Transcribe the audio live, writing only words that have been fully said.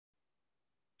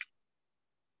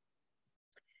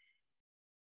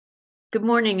Good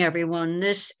morning, everyone.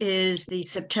 This is the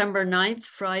September 9th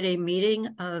Friday meeting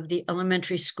of the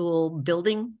Elementary School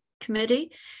Building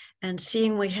Committee. And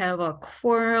seeing we have a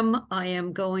quorum, I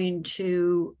am going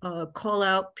to call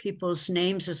out people's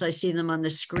names as I see them on the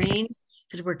screen,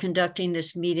 because we're conducting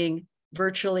this meeting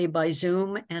virtually by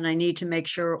Zoom, and I need to make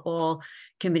sure all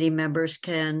committee members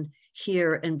can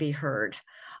hear and be heard.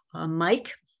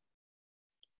 Mike?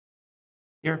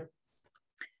 Here.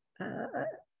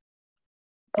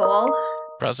 Paul?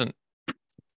 Present.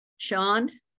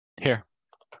 Sean? Here.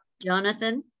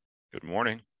 Jonathan? Good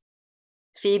morning.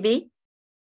 Phoebe?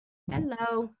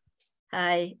 Hello.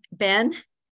 Hi. Ben?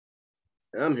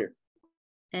 I'm here.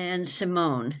 And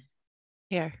Simone?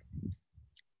 Here.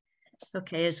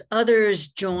 Okay, as others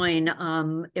join,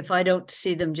 if I don't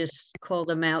see them, just call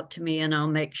them out to me and I'll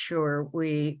make sure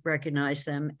we recognize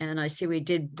them. And I see we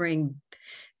did bring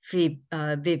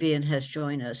Vivian has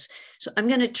joined us. So I'm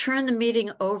going to turn the meeting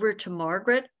over to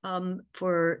Margaret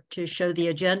to show the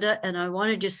agenda. And I want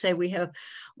to just say we have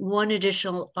one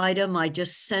additional item. I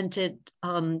just sent it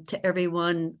to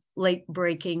everyone late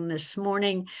breaking this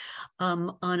morning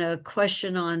on a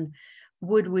question on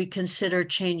would we consider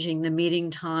changing the meeting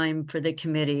time for the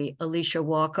committee? Alicia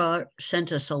Walker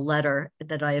sent us a letter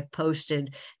that I have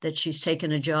posted that she's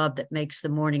taken a job that makes the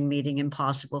morning meeting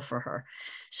impossible for her.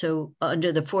 So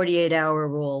under the 48-hour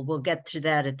rule, we'll get to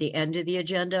that at the end of the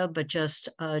agenda, but just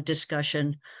a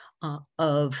discussion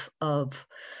of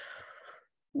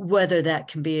whether that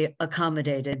can be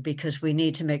accommodated, because we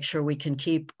need to make sure we can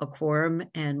keep a quorum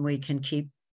and we can keep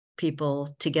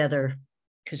people together,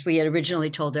 because we had originally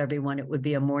told everyone it would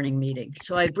be a morning meeting.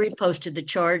 So I reposted the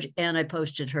charge and I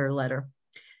posted her letter.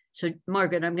 So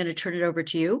Margaret, I'm going to turn it over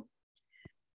to you.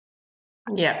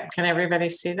 Yeah, can everybody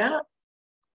see that?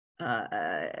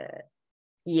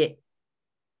 Yeah,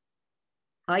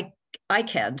 I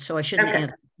can, so I shouldn't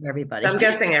answer everybody. I'm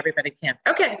guessing everybody can.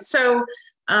 Okay, so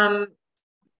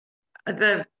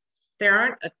there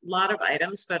aren't a lot of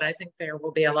items, but I think there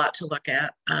will be a lot to look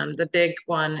at. The big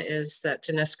one is that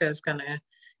Danisco is going to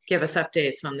give us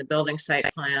updates on the building site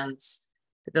plans,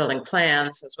 the building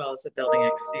plans, as well as the building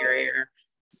exterior.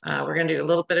 We're going to do a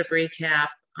little bit of recap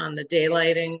on the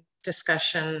daylighting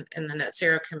discussion in the Net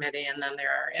Zero Committee, and then there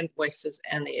are invoices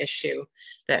and the issue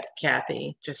that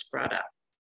Kathy just brought up.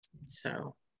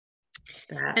 So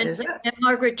that is it. And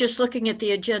Margaret, just looking at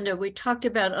the agenda, we talked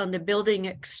about on the building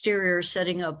exterior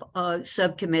setting up a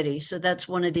subcommittee. So that's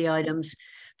one of the items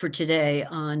for today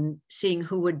on seeing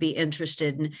who would be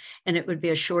interested, and it would be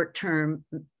a short-term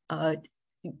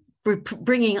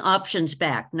bringing options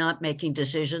back, not making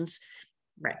decisions.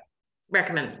 Right.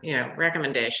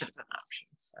 Recommendations and options.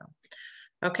 So,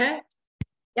 okay.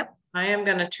 Yep. I am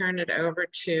going to turn it over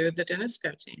to the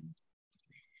Danisco team.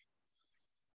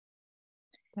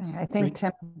 I think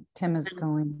Tim is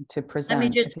going to present. Let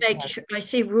me just make sure. I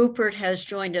see Rupert has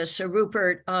joined us. So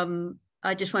Rupert,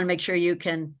 I just want to make sure you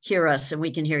can hear us and we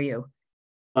can hear you.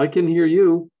 I can hear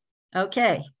you.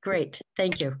 Okay, great.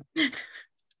 Thank you. I'm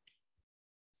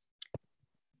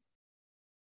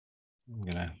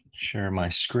going to share my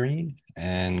screen.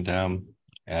 And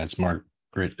as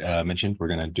Margaret mentioned, we're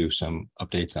going to do some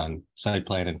updates on site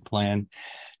plan and plan,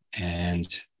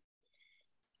 and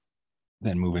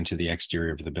then move into the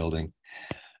exterior of the building.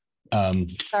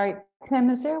 Sorry, Tim,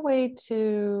 is there a way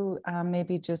to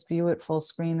maybe just view it full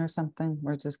screen or something?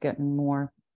 We're just getting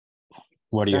more.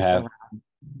 What do you have?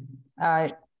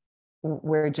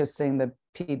 We're just seeing the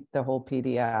whole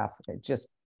PDF, just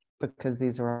because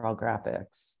these are all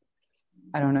graphics.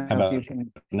 I don't know if you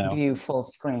can view full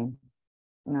screen.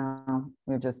 No,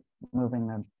 we're just moving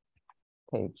the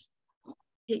page.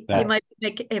 He might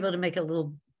be able to make it a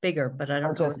little bigger, but I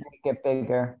don't know. Just make it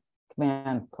bigger.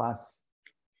 Command plus.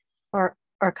 Or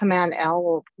Command L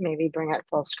will maybe bring it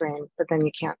full screen, but then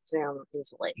you can't zoom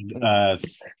easily.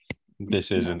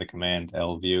 This is in the Command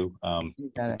L view. Do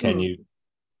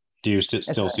you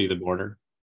still see the border?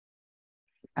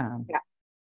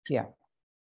 Yeah.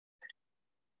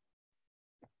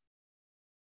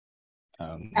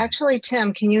 Actually,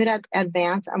 Tim, can you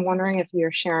advance? I'm wondering if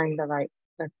you're sharing the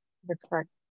correct.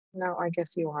 No, I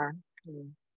guess you are.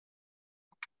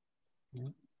 Yeah.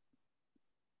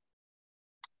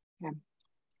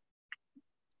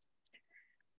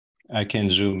 I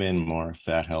can zoom in more if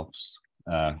that helps.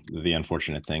 The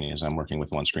unfortunate thing is I'm working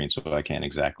with one screen, so I can't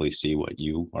exactly see what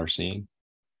you are seeing.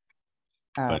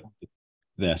 But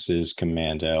this is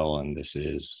Command L, and this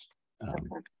is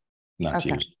not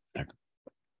used.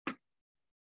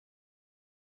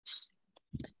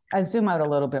 I zoom out a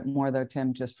little bit more though,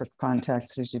 Tim, just for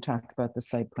context as you talk about the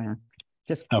site plan.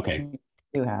 Just okay.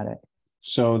 You had it.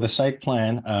 So the site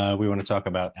plan, we want to talk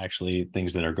about actually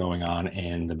things that are going on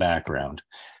in the background.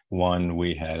 One,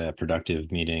 we had a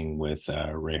productive meeting with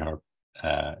Ray Harp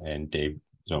and Dave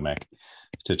Zomek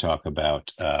to talk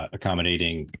about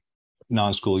accommodating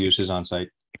non-school uses on site,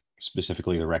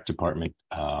 specifically the rec department,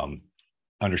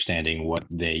 understanding what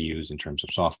they use in terms of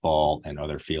softball and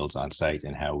other fields on site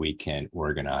and how we can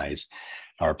organize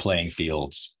our playing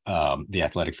fields, the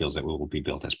athletic fields that will be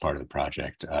built as part of the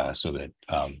project, so that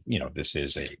this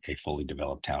is a fully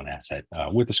developed town asset,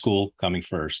 with the school coming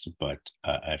first, but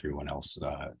everyone else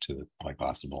to the point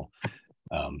possible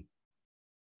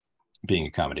being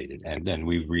accommodated. And then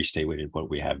we've restated what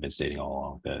we have been stating all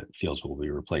along. The fields will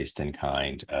be replaced in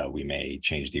kind. We may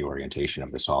change the orientation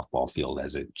of the softball field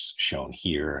as it's shown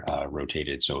here,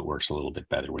 rotated so it works a little bit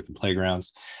better with the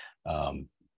playgrounds.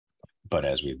 But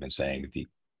as we've been saying, we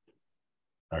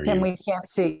can't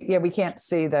see. Yeah, we can't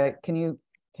see that. Can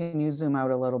you zoom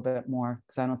out a little bit more?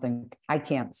 Because I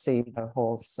can't see the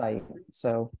whole site.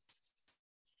 So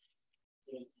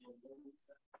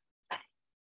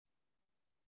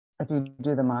if you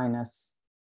do the minus,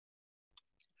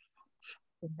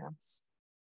 yes,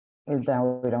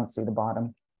 now we don't see the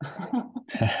bottom.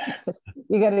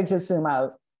 You got to just zoom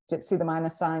out. See the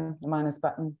minus sign, the minus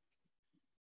button.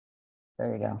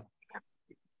 There you go.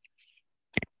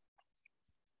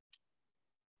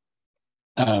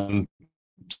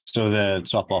 So the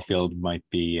softball field might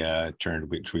be turned,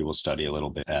 which we will study a little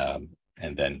bit.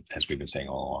 And then, as we've been saying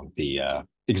all along, the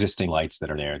existing lights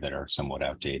that are there that are somewhat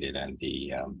outdated, and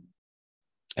the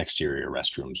exterior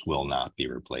restrooms will not be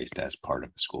replaced as part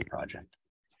of the school project.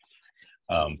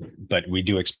 But we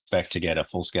do expect to get a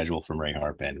full schedule from Ray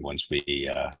Harp, and once we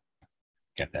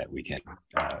get that, we can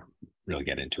really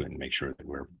get into it and make sure that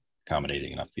we're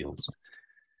accommodating enough fields.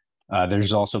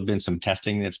 There's also been some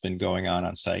testing that's been going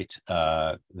on site.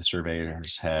 The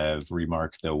surveyors have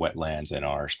remarked the wetlands, and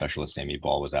our specialist Amy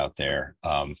Ball was out there.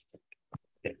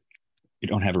 We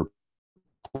don't have a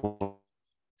report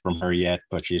from her yet,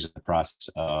 but she's in the process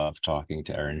of talking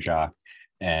to Erin Jacques,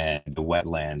 and the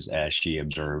wetlands, as she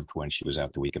observed when she was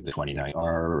out the week of the 29th,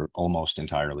 are almost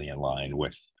entirely in line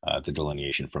with the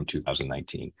delineation from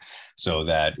 2019. So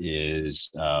that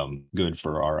is good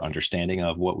for our understanding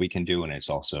of what we can do, and it's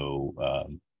also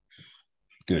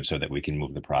good so that we can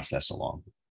move the process along.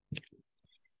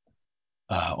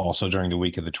 Also during the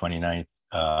week of the 29th,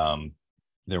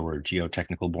 there were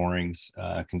geotechnical borings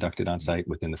conducted on site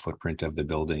within the footprint of the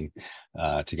building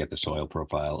to get the soil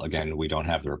profile. Again, we don't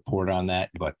have the report on that,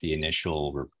 but the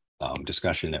initial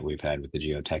discussion that we've had with the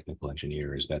geotechnical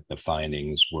engineer is that the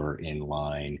findings were in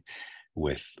line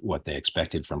with what they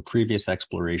expected from previous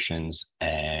explorations,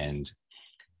 and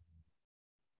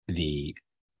the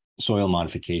soil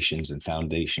modifications and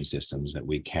foundation systems that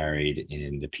we carried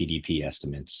in the PDP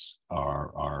estimates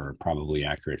are probably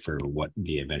accurate for what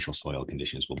the eventual soil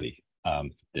conditions will be.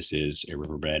 This is a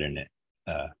riverbed and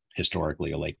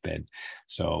historically a lake bed.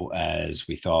 So as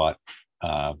we thought,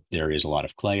 there is a lot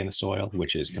of clay in the soil,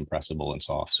 which is compressible and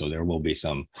soft. So there will be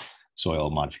some soil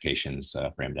modifications,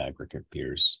 framed aggregate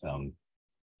piers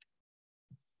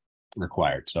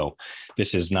required. So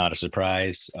this is not a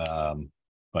surprise.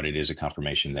 But it is a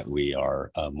confirmation that we are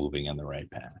moving in the right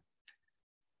path.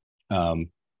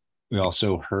 We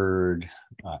also heard,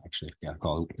 actually, I got a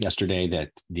call yesterday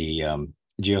that the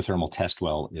geothermal test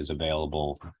well is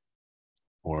available,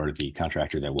 or the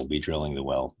contractor that will be drilling the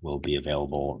well will be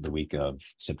available the week of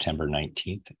September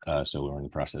 19th. So we're in the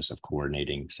process of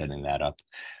coordinating, setting that up,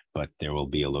 but there will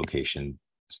be a location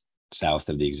south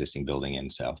of the existing building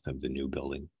and south of the new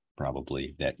building,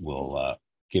 probably, that will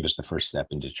give us the first step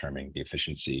in determining the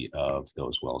efficiency of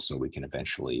those wells, so we can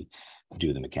eventually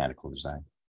do the mechanical design.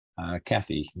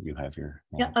 Kathy, you have your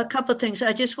yeah, a couple of things.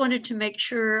 I just wanted to make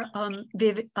sure,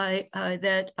 Viv,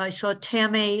 that I saw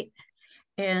Tammy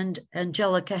and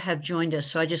Angelica have joined us,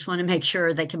 so I just want to make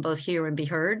sure they can both hear and be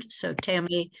heard. So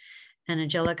Tammy and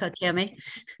Angelica. Tammy.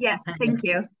 Yeah, thank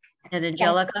you. And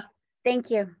Angelica. Yes. Thank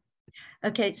you.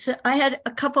 Okay, so I had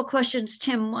a couple questions,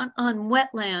 Tim. One on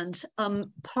wetlands.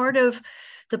 Part of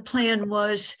the plan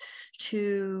was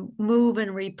to move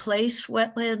and replace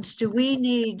wetlands. Do we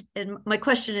need, and my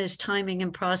question is timing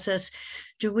and process,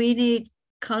 do we need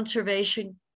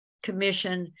Conservation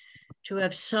Commission to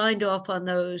have signed off on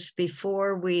those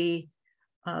before we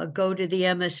go to the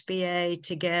MSBA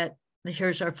to get,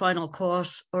 here's our final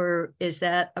costs, or is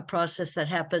that a process that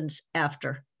happens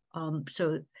after?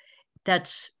 So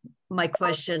that's my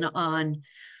question on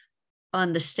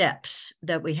the steps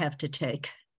that we have to take.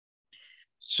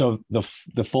 So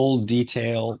the full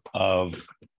detail of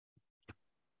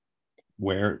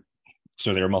where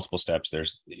So there are multiple steps.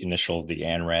 There's the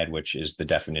ANRAD, which is the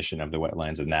definition of the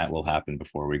wetlands, and that will happen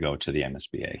before we go to the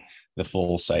MSBA. The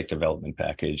full site development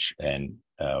package, and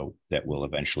that will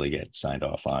eventually get signed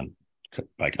off on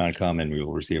by Concom, and we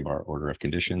will receive our order of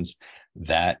conditions.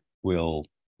 That will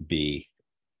be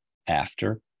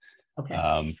after.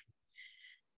 Okay.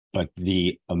 But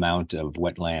the amount of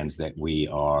wetlands that we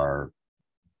are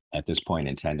at this point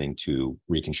intending to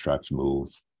reconstruct, move,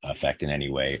 affect in any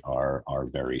way are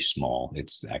very small.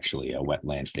 It's actually a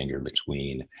wetland finger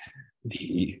between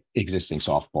the existing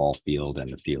softball field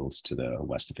and the fields to the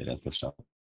west of it at the stop.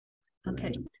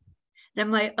 Okay. Now,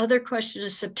 my other question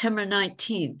is September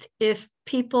 19th. If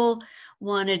people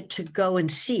wanted to go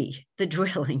and see the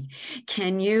drilling,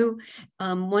 can you,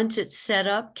 once it's set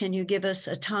up, can you give us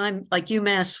a time? Like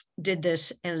UMass did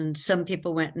this and some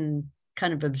people went and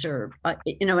kind of observed,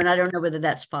 and I don't know whether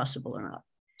that's possible or not.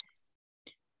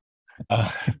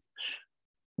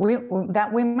 We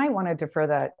might want to defer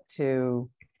that to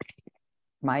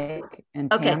Mike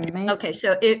and Okay. Tammy. Okay.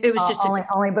 So it was just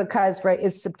only because, right,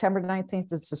 it's September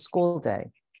 19th. It's a school day,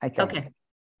 I think. Okay.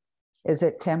 Is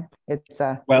it, Tim? It's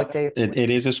a well, what day? It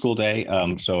is a school day.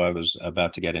 So I was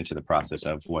about to get into the process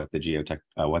of what the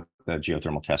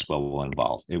geothermal test well will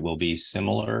involve. It will be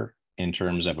similar in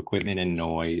terms of equipment and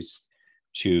noise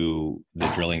to the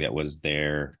drilling that was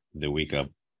there the week of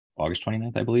August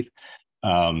 29th, I believe.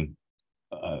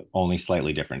 Only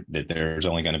slightly different. That there's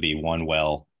only going to be one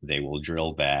well. They will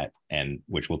drill that, and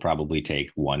which will probably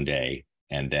take one day,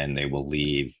 and then they will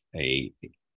leave a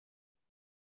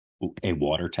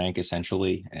water tank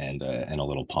essentially, and a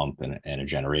little pump and a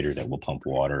generator that will pump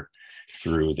water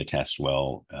through the test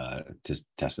well to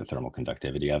test the thermal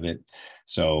conductivity of it.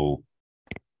 So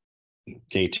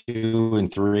day 2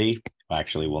 and 3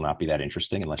 actually will not be that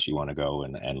interesting unless you want to go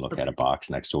and look at a box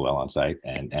next to a well on site,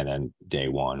 and then day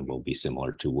 1 will be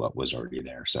similar to what was already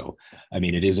there. So I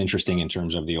mean, it is interesting in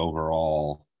terms of the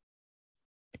overall,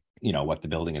 what the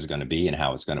building is going to be and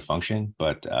how it's going to function,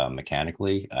 but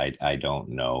mechanically I don't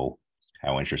know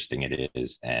how interesting it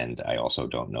is, and I also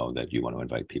don't know that you want to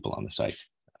invite people on the site.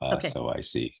 Okay. So I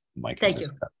see Mike. Thank you.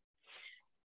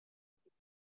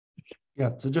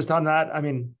 Yeah, so just on that, I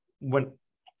mean, when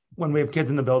we have kids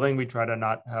in the building, we try to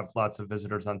not have lots of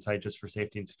visitors on site just for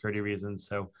safety and security reasons.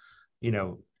 So,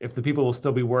 if the people will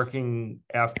still be working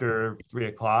after 3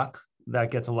 o'clock,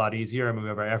 that gets a lot easier. I mean, we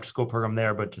have our after school program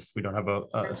there, but just we don't have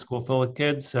a school full of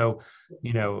kids. So,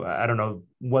 I don't know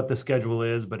what the schedule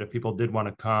is, but if people did want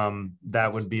to come,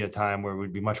 that would be a time where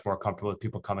we'd be much more comfortable with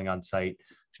people coming on site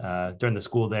during the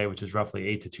school day, which is roughly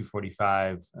 8 to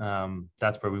 2:45.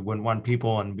 That's where we wouldn't want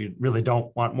people, and we really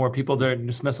don't want more people during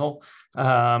dismissal.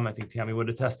 I think Tammy would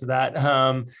attest to that.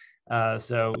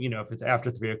 So, if it's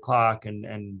after 3 o'clock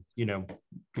and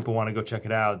people want to go check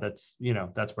it out, that's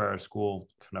where our school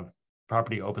kind of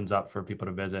property opens up for people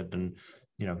to visit. And,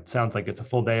 it sounds like it's a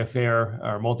full day affair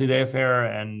or multi-day affair.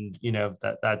 And,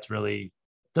 that's really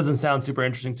doesn't sound super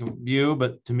interesting to you,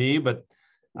 but to me, but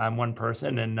I'm one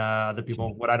person, and other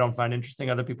people, what I don't find interesting,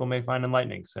 other people may find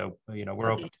enlightening. So,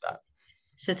 we're open to that.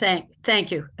 So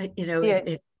thank you.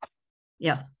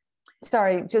 Yeah.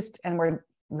 Sorry, and we're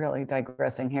really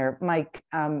digressing here. Mike,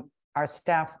 our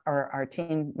staff or our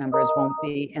team members won't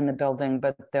be in the building,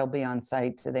 but they'll be on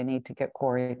site. Do they need to get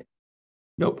quarried?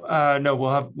 Nope.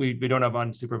 No, we don't have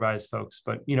unsupervised folks,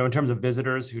 but in terms of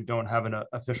visitors who don't have an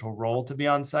official role to be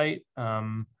on site,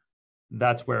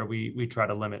 that's where we try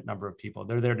to limit number of people.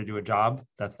 They're there to do a job.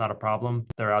 That's not a problem.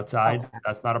 They're outside. Okay.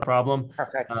 That's not a problem.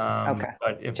 Perfect. Okay.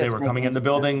 But if they were coming in the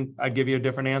building, I'd give you a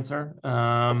different answer.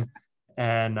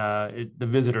 And the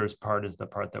visitors part is the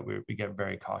part that we get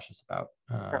very cautious about.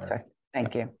 Perfect.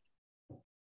 Thank you.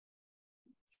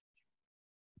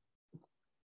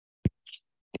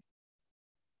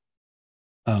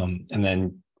 And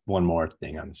then one more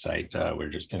thing on the site, we're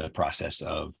just in the process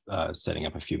of setting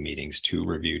up a few meetings to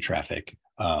review traffic,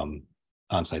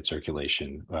 on-site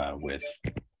circulation with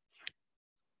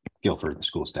Guilford, the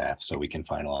school staff, so we can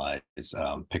finalize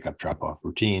pickup drop-off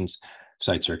routines,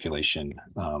 site circulation,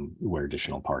 where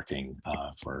additional parking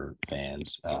for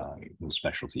vans,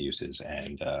 specialty uses,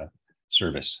 and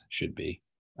service should be.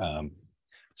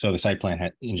 So the site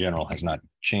plan in general has not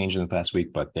changed in the past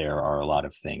week, but there are a lot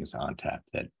of things on tap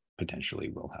that potentially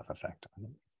will have effect on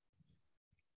it.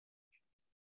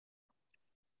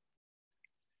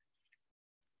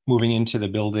 Moving into the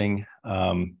building,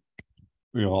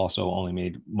 we also only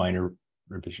made minor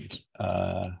revisions.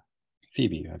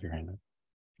 Phoebe, you have your hand up.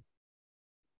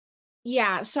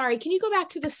 Yeah, sorry, can you go back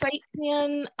to the site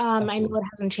plan? I know it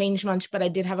hasn't changed much, but I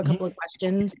did have a couple of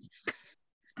questions.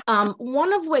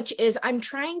 One of which is I'm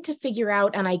trying to figure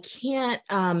out, and I can't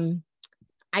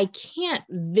I can't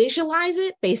visualize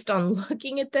it based on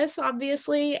looking at this,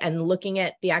 obviously, and looking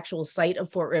at the actual site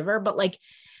of Fort River, but like,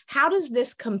 how does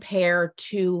this compare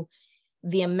to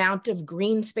the amount of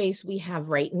green space we have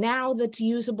right now that's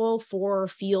usable for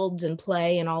fields and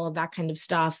play and all of that kind of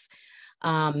stuff?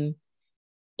 And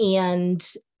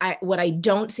what I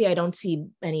don't see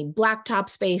any blacktop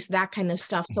space, that kind of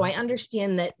stuff. So I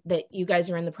understand that you guys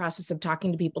are in the process of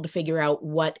talking to people to figure out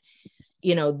what,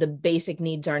 you know, the basic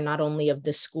needs are, not only of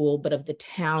the school, but of the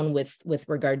town with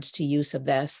regards to use of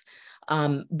this.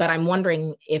 But I'm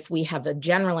wondering if we have a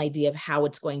general idea of how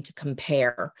it's going to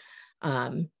compare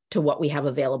to what we have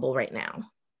available right now.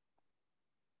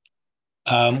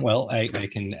 Well, I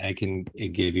can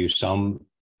give you some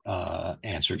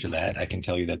answer to that. I can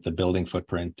tell you that the building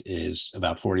footprint is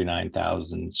about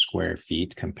 49,000 square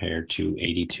feet compared to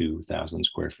 82,000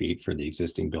 square feet for the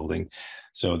existing building.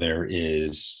 So there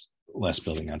is less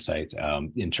building on site.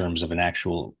 In terms of an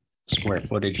actual square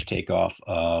footage takeoff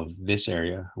of this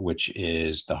area, which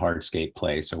is the hardscape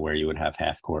play, so where you would have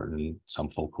half court and some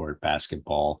full court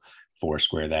basketball,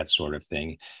 foursquare, that sort of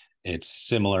thing. It's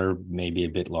similar, maybe a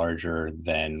bit larger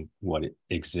than what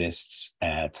exists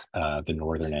at the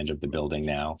northern end of the building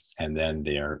now. And then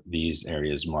these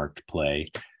areas marked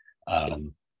play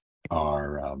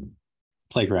are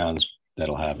playgrounds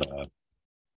that'll have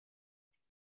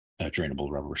a drainable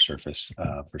rubber surface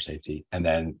for safety. And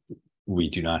then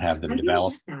we do not have them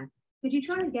developed. Could you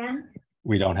try again?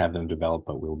 We don't have them developed,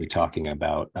 but we'll be talking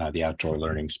about the outdoor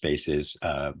learning spaces.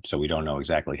 So we don't know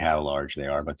exactly how large they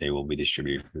are, but they will be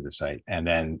distributed through the site. And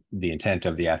then the intent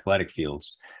of the athletic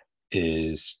fields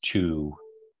is to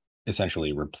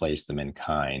essentially replace them in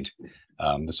kind.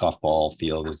 The softball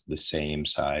field is the same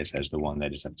size as the one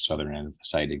that is at the southern end of the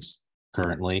site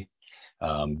currently.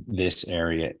 This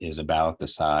area is about the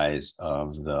size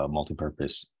of the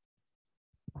multipurpose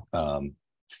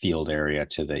field area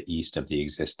to the east of the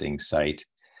existing site.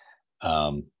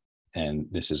 And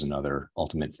this is another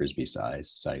ultimate Frisbee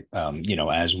size site. You know,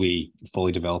 as we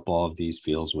fully develop all of these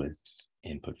fields with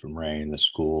input from Ray and the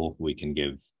school, we can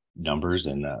give numbers,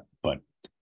 and but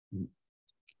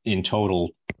in total,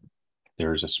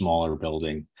 there's a smaller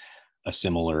building, a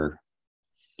similar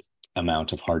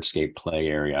amount of hardscape play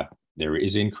area. There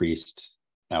is increased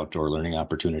outdoor learning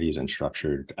opportunities and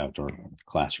structured outdoor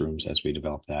classrooms as we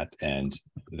develop that. And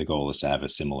the goal is to have a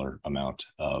similar amount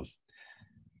of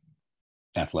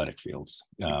athletic fields.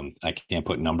 I can't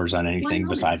put numbers on anything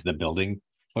besides the building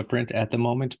footprint at the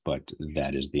moment, but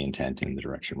that is the intent and the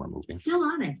direction we're moving. Still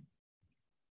on it.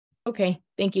 Okay,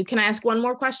 thank you. Can I ask one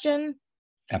more question?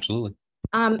 Absolutely.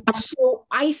 So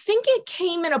I think it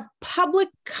came in a public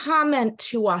comment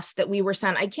to us that we were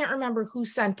sent. I can't remember who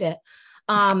sent it.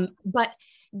 But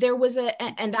there was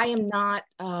and I am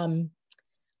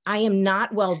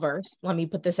not well versed, let me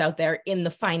put this out there, in the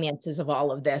finances of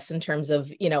all of this in terms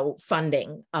of, you know,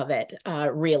 funding of it,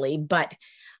 really. But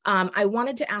I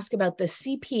wanted to ask about the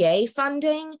CPA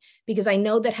funding, because I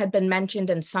know that had been mentioned,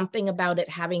 and something about it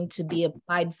having to be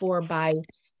applied for by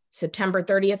September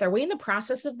 30th. Are we in the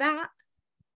process of that?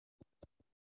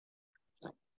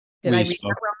 Did I read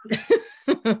that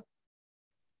wrong?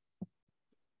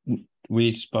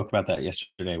 We spoke about that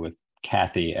yesterday with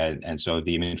Kathy, and so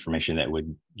the information that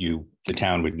the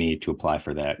town would need to apply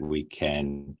for that, we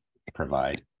can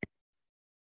provide.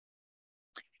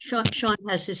 Sean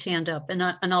has his hand up, and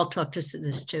I'll talk to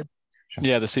this too. Sure.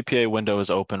 Yeah, the CPA window is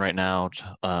open right now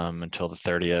until the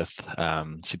 30th.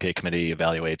 CPA committee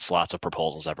evaluates lots of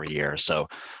proposals every year, so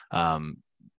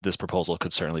this proposal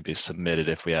could certainly be submitted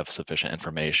if we have sufficient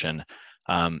information.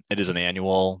 It is an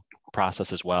annual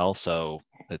process as well, so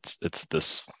it's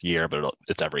this year, but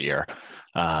it's every year.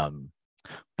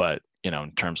 But you know,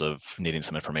 in terms of needing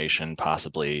some information,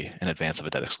 possibly in advance of a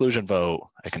debt exclusion vote,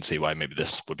 I can see why maybe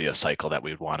this would be a cycle that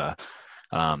we'd want to,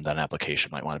 that an application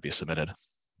might want to be submitted.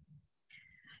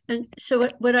 And so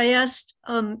what I asked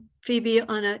Phoebe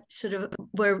on a sort of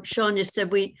where Sean just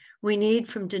said we need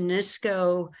from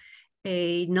Danisco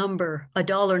a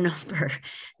dollar number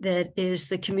that is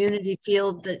the community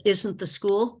field that isn't the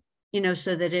school, you know,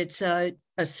 so that it's a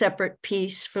separate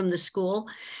piece from the school.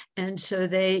 And so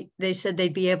they said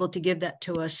they'd be able to give that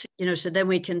to us, you know, so then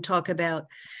we can talk about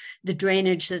the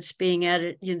drainage that's being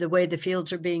added, you know, the way the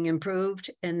fields are being improved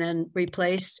and then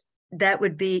replaced. That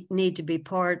would need to be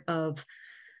part of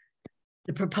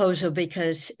the proposal,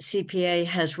 because CPA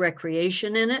has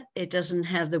recreation in it. It doesn't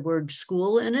have the word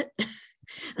school in it.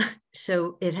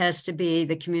 So it has to be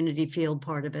the community field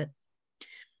part of it.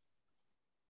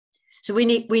 So we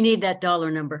need that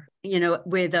dollar number, you know,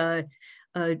 with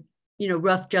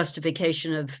rough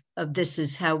justification of this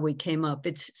is how we came up.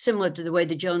 It's similar to the way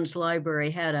the Jones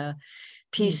Library had a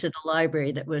piece of the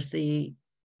library that was the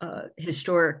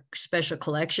historic special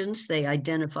collections. They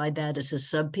identified that as a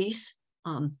sub-piece.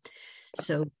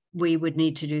 So we would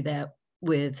need to do that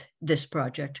with this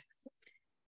project.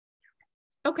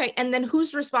 Okay, and then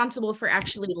who's responsible for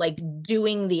actually like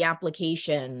doing the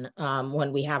application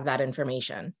when we have that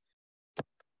information?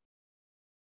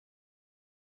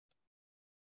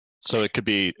 So it could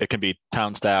be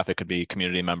town staff, it could be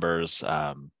community members,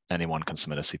 anyone can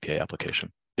submit a CPA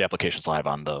application. The application's live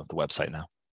on the website now.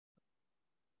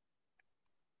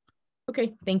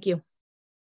 Okay, thank you.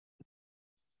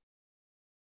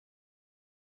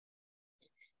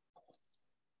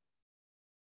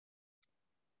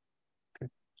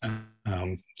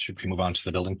 Should we move on to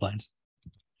the building plans?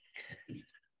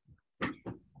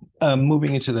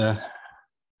 Moving into the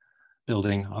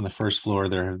building on the first floor,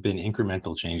 there have been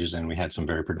incremental changes, and we had some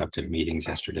very productive meetings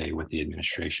yesterday with the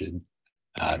administration,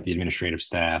 the administrative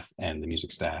staff and the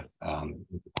music staff,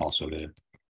 also the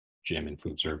gym and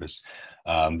food service,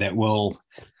 that will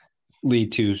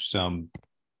lead to some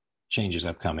changes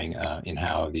upcoming in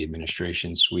how the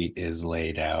administration suite is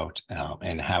laid out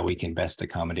and how we can best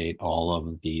accommodate all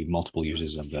of the multiple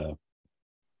uses of the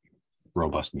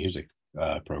robust music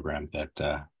program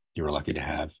that you were lucky to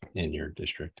have in your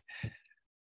district.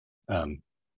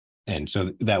 And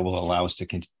so that will allow us to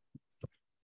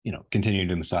continue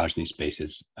to massage these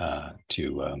spaces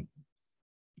to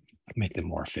make them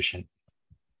more efficient.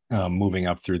 Moving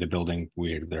up through the building,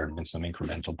 there have been some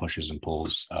incremental pushes and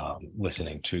pulls,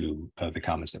 listening to the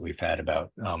comments that we've had about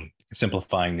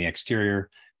simplifying the exterior,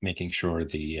 making sure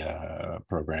the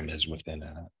program is within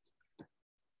an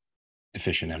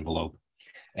efficient envelope,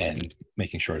 and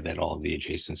making sure that all of the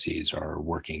adjacencies are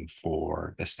working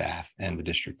for the staff and the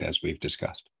district as we've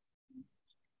discussed.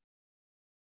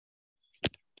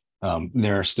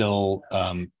 There are still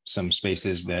some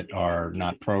spaces that are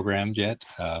not programmed yet.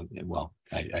 Well,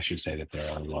 I should say that there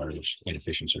are large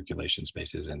inefficient circulation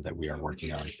spaces and that we are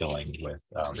working on filling with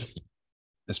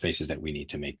the spaces that we need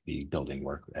to make the building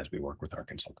work as we work with our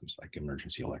consultants, like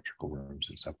emergency electrical rooms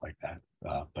and stuff like that.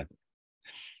 But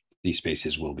these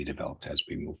spaces will be developed as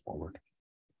we move forward.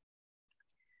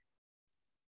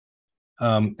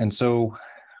 And so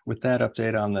with that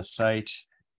update on the site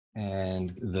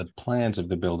and the plans of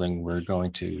the building, we're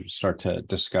going to start to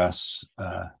discuss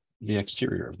the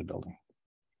exterior of the building.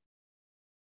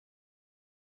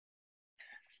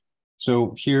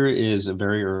 So here is a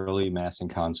very early massing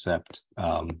concept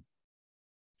of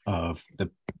the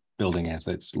building as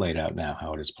it's laid out now,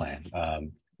 how it is planned.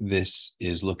 This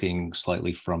is looking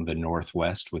slightly from the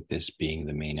northwest, with this being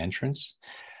the main entrance.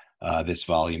 This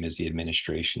volume is the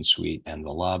administration suite and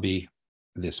the lobby.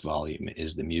 This volume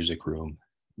is the music room.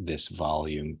 This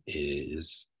volume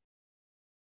is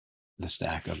the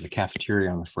stack of the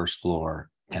cafeteria on the first floor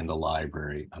and the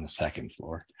library on the second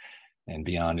floor. And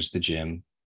beyond is the gym.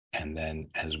 And then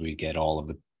as we get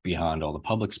beyond all the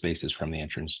public spaces from the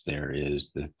entrance, there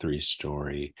is the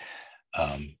 3-story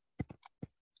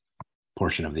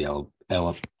portion of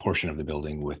the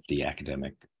building with the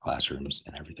academic classrooms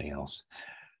and everything else.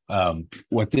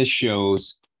 What this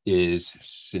shows is,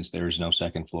 since there is no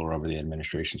second floor over the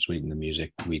administration suite and the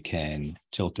music, we can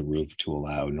tilt the roof to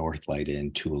allow north light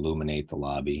in to illuminate the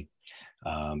lobby,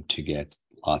 to get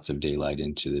lots of daylight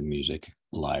into the music,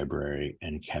 library,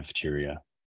 and cafeteria.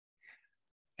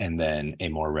 And then a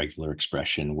more regular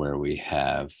expression where we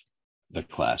have the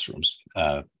classrooms.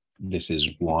 This is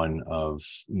one of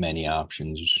many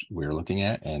options we're looking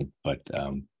at, but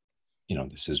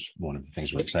this is one of the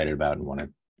things we're excited about and want to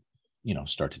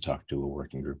start to talk to a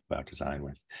working group about design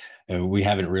with. We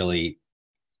haven't really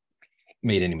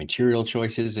made any material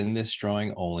choices in this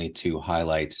drawing, only to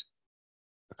highlight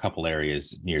a couple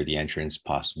areas near the entrance,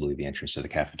 possibly the entrance to the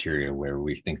cafeteria, where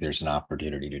we think there's an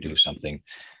opportunity to do something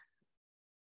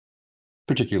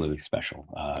particularly special.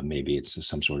 Maybe it's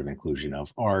some sort of inclusion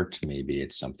of art. Maybe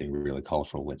it's something really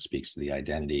colorful that speaks to the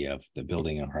identity of the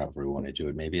building, or however we want to do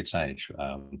it. Maybe it's signage.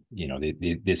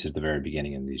 This is the very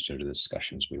beginning, and these are the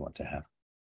discussions we want to have.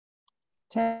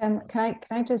 Tim, can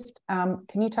I just,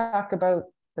 can you talk about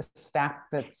the stack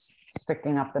that's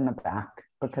sticking up in the back?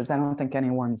 Because I don't think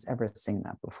anyone's ever seen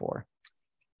that before.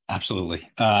 Absolutely.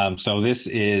 So this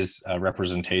is a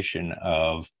representation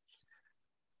of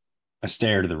a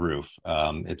stair to the roof.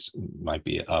 It might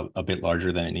be a bit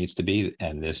larger than it needs to be.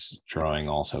 And this drawing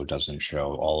also doesn't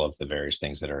show all of the various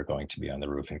things that are going to be on the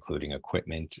roof, including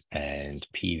equipment and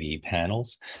PV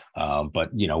panels.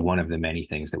 But one of the many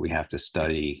things that we have to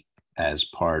study as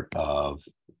part of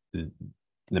the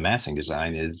massing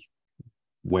design is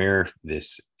where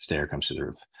this stair comes to the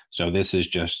roof. So this is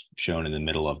just shown in the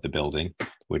middle of the building,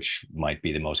 which might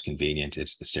be the most convenient.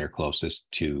 It's the stair closest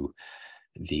to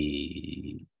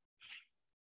the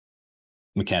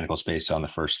mechanical space on the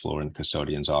first floor in the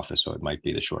custodian's office. So it might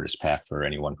be the shortest path for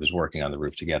anyone who's working on the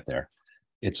roof to get there.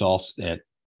 It's also at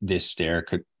this stair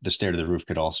the stair to the roof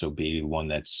could also be one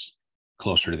that's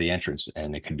closer to the entrance,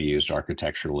 and it could be used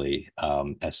architecturally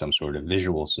as some sort of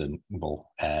visual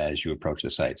symbol as you approach the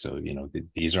site. So, you know,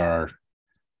 these are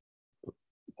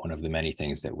one of the many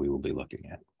things that we will be looking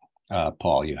at.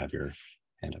 Paul, you have your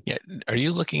hand up. Yeah, are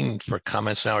you looking for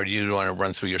comments now, or do you want to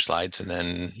run through your slides and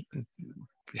then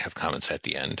have comments at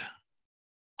the end?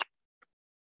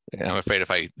 I'm afraid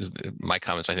my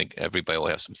comments, I think everybody will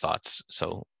have some thoughts,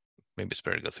 so maybe it's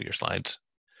better to go through your slides.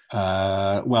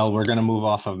 Well, we're going to move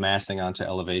off of massing onto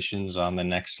elevations on the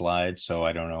next slide, so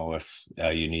I don't know if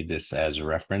you need this as a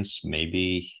reference.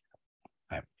 Maybe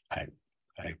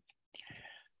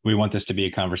we want this to be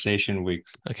a conversation.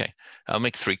 Okay, I'll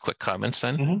make 3 quick comments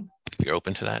then, if you're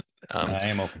open to that. I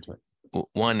am open to it.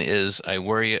 One is I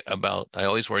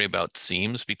always worry about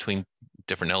seams between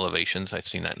different elevations. I've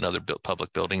seen that in other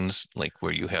public buildings, like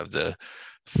where you have the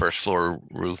first floor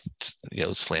roof, you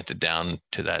know, slanted down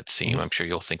to that seam. I'm sure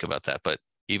you'll think about that, but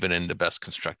even in the best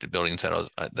constructed buildings,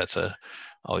 that's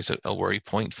always a worry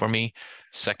point for me.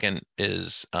 Second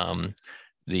is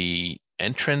the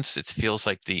entrance. It feels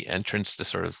like the entrance, the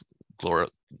sort of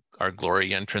our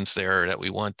glory entrance there that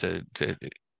we want to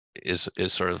is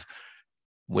sort of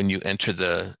when you enter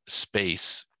the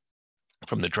space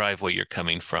from the driveway, you're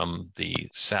coming from the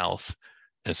south.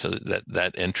 And so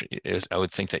that entry is, I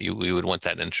would think that we would want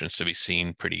that entrance to be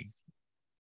seen pretty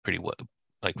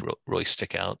like really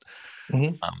stick out.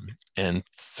 And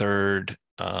third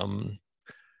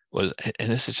was, and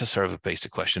this is just sort of a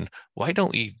basic question, why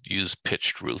don't we use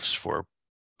pitched roofs for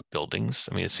buildings?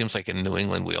 I mean, it seems like in New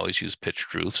England we always use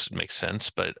pitched roofs. It makes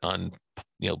sense, but on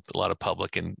a lot of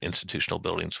public and institutional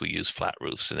buildings we use flat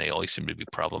roofs, and they always seem to be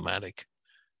problematic.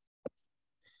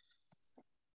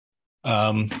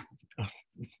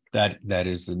 That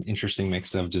is an interesting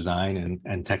mix of design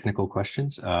and technical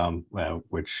questions,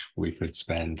 which we could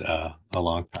spend a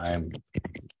long time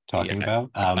talking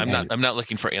about. I'm not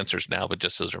looking for answers now, but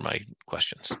just those are my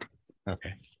questions.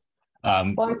 Okay.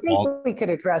 Well, I think we could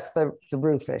address the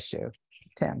roof issue,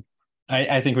 Tim.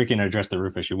 I think we can address the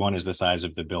roof issue. One is the size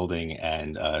of the building,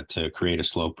 and to create a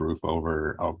sloped roof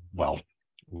over, well,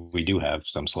 we do have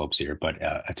some slopes here, but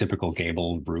a typical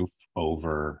gabled roof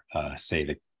over, say,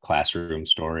 the classroom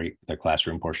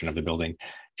portion of the building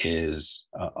is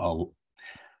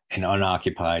an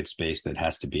unoccupied space that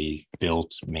has to be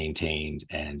built, maintained,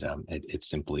 and it's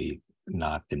simply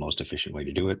not the most efficient way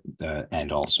to do it.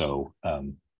 And also,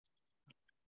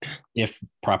 if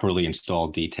properly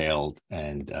installed, detailed,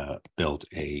 and built,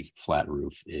 a flat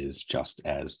roof is just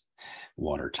as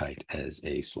watertight as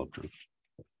a sloped roof.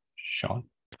 Sean?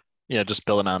 Yeah, just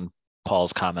building on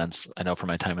Paul's comments. I know from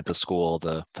my time at the school,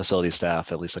 the facility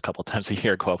staff at least a couple of times a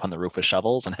year go up on the roof with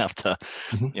shovels and have to,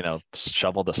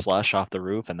 shovel the slush off the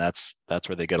roof, and that's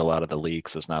where they get a lot of the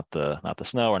leaks. Is not the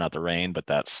snow or not the rain, but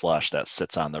that slush that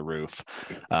sits on the roof.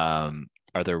 Are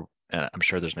there? And I'm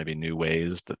sure there's maybe new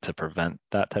ways to prevent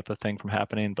that type of thing from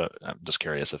happening, but I'm just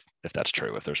curious if that's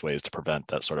true. If there's ways to prevent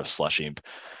that sort of slushy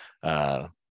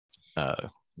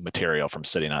material from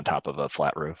sitting on top of a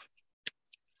flat roof.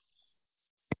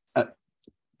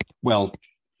 Well,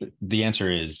 the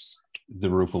answer is the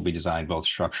roof will be designed both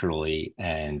structurally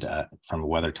and from a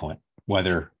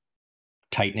weather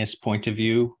tightness point of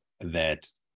view, that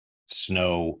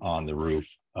snow on the roof,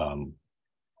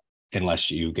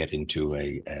 unless you get into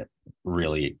a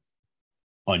really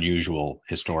unusual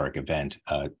historic event,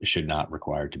 should not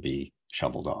require to be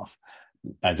shoveled off.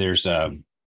 There's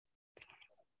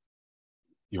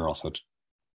you're also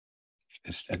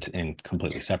a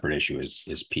completely separate issue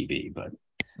is PV, but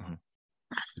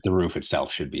the roof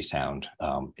itself should be sound.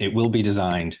 It will be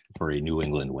designed for a New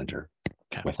England winter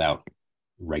without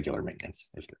regular maintenance,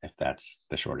 if that's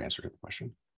the short answer to the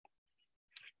question.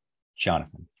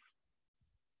 Jonathan.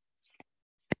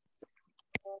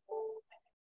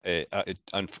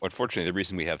 Unfortunately, the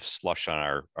reason we have slush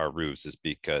on our roofs is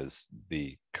because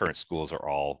the current schools are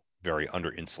all very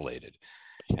under insulated,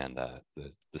 and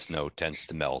the snow tends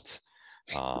to melt.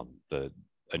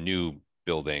 A new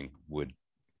building would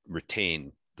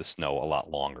retain the snow a lot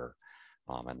longer,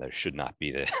 and there should not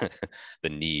be the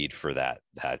need for that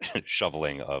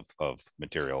shoveling of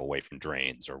material away from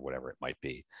drains or whatever it might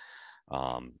be.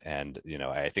 And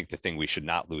I think the thing we should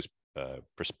not lose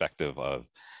perspective of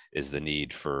is the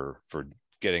need for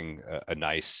getting a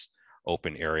nice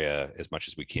open area as much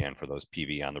as we can for those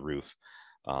PV on the roof.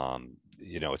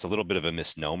 You know, it's a little bit of a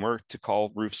misnomer to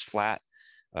call roofs flat.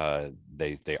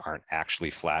 They aren't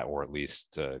actually flat, or at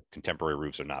least contemporary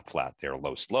roofs are not flat. They're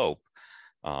low slope,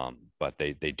 but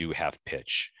they do have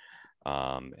pitch.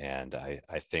 And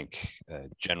I think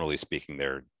generally speaking,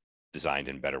 they're designed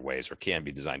in better ways, or can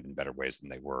be designed in better ways than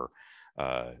they were,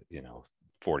 you know,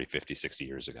 40, 50, 60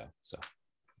 years ago. So.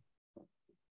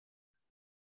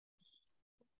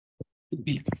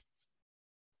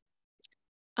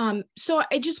 So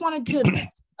I just wanted to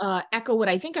echo what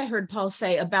I think I heard Paul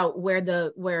say about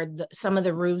where some of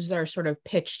the roofs are sort of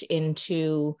pitched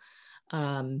into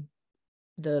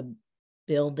the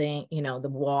building, you know, the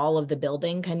wall of the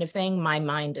building kind of thing. My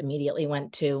mind immediately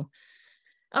went to,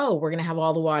 oh, we're going to have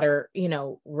all the water, you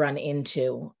know, run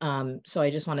into. So I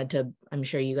just wanted to, I'm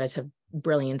sure you guys have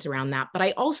brilliance around that, but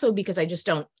I also, because I just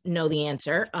don't know the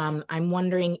answer, I'm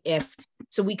wondering if,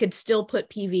 so we could still put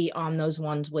PV on those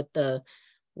ones with the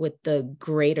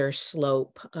greater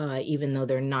slope, even though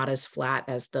they're not as flat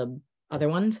as the other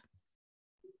ones.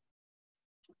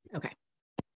 Okay.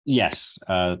 Yes.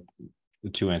 The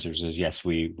two answers is yes,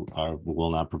 we will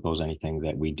not propose anything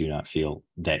that we do not feel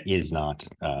that is not,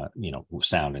 you know,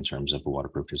 sound in terms of the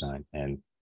waterproof design. And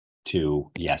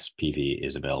two, yes, PV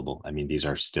is available. I mean, these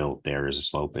are still, there is a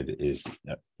slope. It is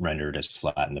rendered as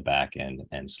flat in the back and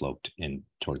sloped in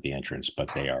toward the entrance,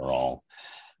 but they are all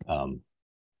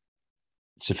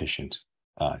sufficient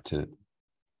to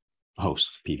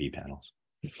host PV panels.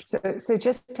 So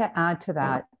just to add to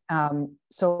that,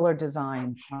 Solar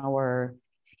Design, our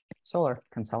solar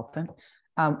consultant,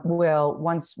 will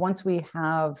once we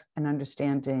have an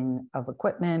understanding of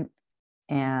equipment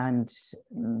and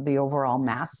the overall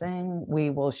massing, we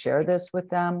will share this with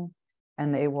them,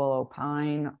 and they will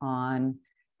opine on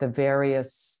the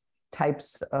various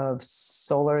types of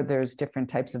solar. There's different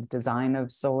types of design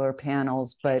of solar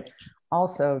panels, but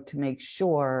also to make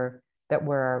sure that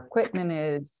where our equipment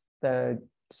is, the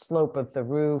slope of the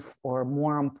roof, or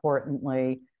more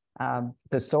importantly,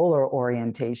 the solar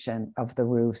orientation of the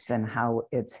roofs and how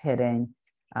it's hitting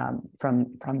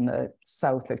from the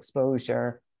south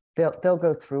exposure. They'll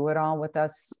go through it all with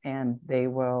us, and they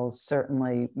will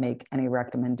certainly make any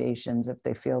recommendations if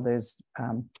they feel there's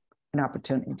an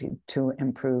opportunity to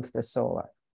improve the solar.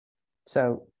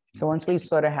 So once we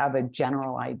sort of have a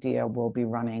general idea, we'll be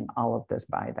running all of this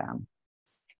by them.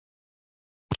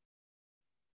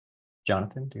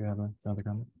 Jonathan, do you have another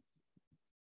comment?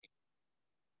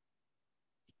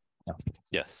 No.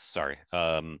 Yes, sorry.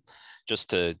 Just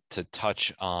to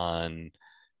touch on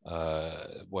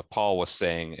what Paul was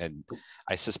saying, and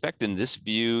I suspect in this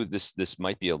view, this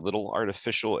might be a little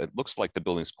artificial. It looks like the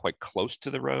building's quite close to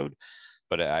the road,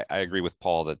 but I agree with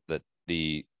Paul that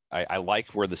I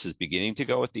like where this is beginning to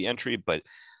go at the entry, but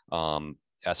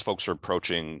as folks are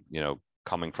approaching, you know,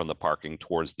 coming from the parking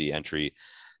towards the entry,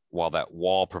 while that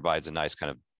wall provides a nice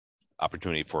kind of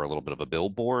opportunity for a little bit of a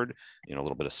billboard, you know, a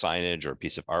little bit of signage or a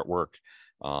piece of artwork,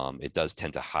 it does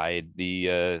tend to hide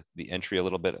the entry a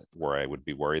little bit, where I would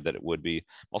be worried that it would be.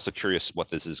 I'm also curious what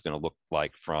this is going to look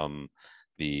like from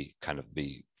the kind of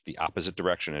the opposite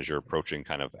direction as you're approaching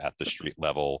kind of at the street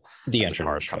level, the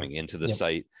cars coming into the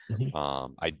site.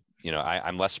 I'm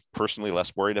personally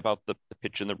less worried about the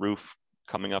pitch in the roof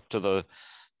coming up to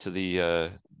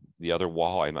the other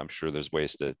wall. I'm sure there's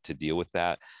ways to deal with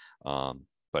that,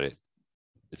 but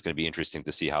it's going to be interesting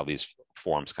to see how these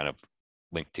forms kind of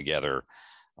link together.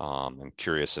 I'm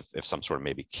curious if some sort of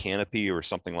maybe canopy or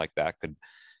something like that could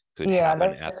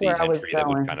happen at the entry that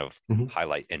would kind of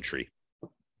highlight entry.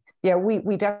 Yeah,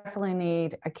 we definitely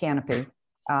need a canopy.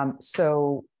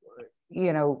 So,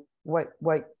 you know, what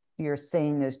you're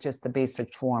seeing is just the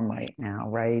basic form right now,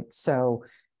 right? So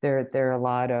there are a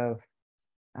lot of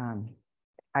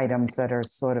items that are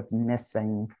sort of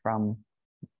missing from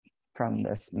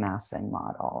this massing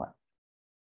model.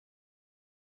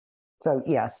 So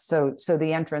yes, so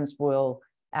the entrance will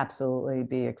absolutely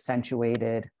be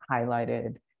accentuated,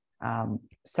 highlighted,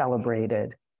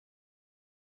 celebrated.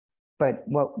 But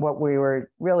what we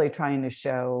were really trying to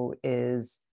show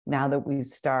is, now that we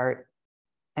start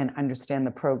and understand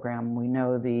the program, we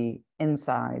know the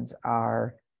insides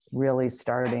are really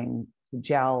starting to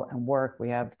gel and work. We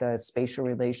have the spatial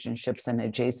relationships and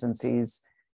adjacencies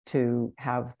to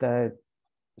have the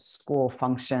school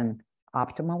function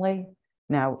optimally.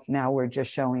 Now we're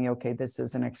just showing, okay, this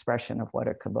is an expression of what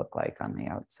it could look like on the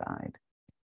outside.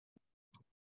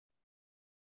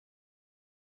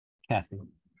 Kathy.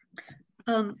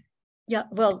 Yeah,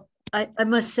 well, I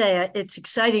must say it's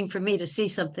exciting for me to see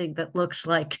something that looks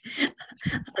like,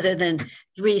 other than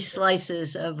 3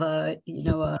 slices of a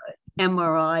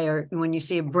MRI, or when you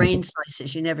see a brain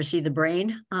slices, you never see the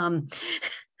brain.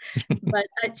 But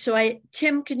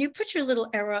Tim, can you put your little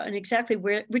arrow on exactly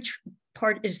which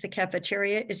part is the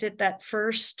cafeteria? Is it that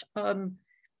first?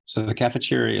 So the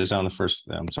cafeteria is on the first.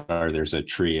 I'm sorry, there's a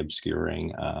tree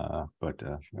obscuring.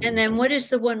 And then what is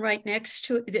the one right next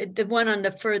to it? The one on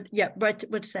the further? Yeah, right.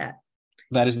 What's that?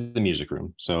 That is the music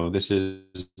room. So this is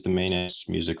the main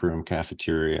music room,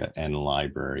 cafeteria, and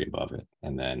library above it.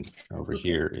 And then over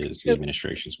here is the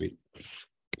administration suite.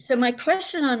 So my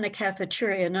question on the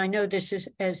cafeteria, and I know this is,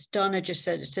 as Donna just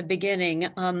said, it's a beginning.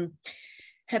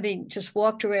 Having just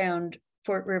walked around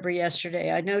Fort River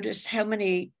yesterday, I noticed how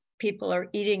many people are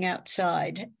eating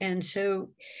outside. And so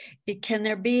can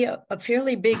there be a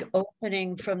fairly big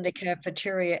opening from the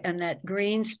cafeteria and that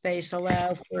green space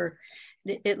allow for,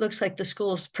 it looks like the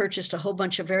school's purchased a whole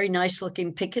bunch of very nice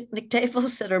looking picnic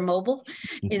tables that are mobile,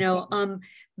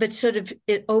 but sort of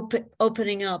it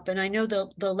opening up. And I know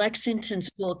the Lexington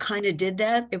school kind of did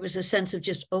that. It was a sense of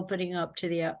just opening up to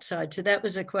the outside. So that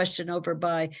was a question over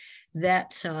by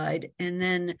that side. And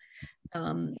then,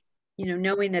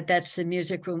 knowing that that's the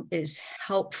music room is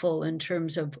helpful in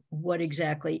terms of what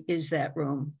exactly is that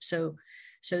room. So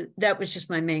that was just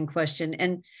my main question.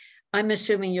 And I'm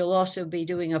assuming you'll also be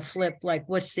doing a flip, like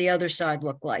what's the other side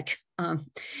look like?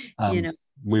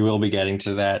 We will be getting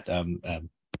to that.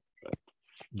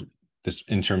 This,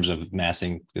 in terms of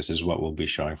massing, this is what we'll be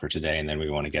showing for today, and then we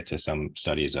want to get to some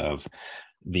studies of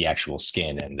the actual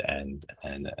skin and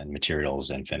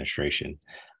materials and fenestration.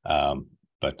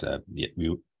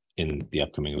 In the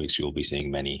upcoming weeks, you will be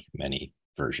seeing many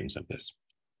versions of this.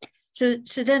 So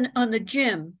then on the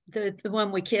gym, the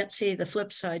one we can't see the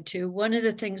flip side to, one of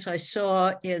the things I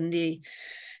saw in the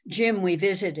gym we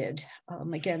visited,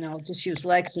 again, I'll just use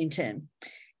Lexington,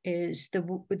 is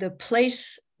the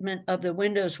placement of the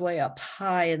windows way up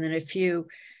high. And then if you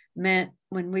meant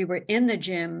when we were in the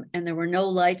gym and there were no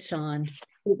lights on,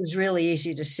 it was really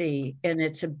easy to see. And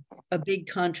it's a big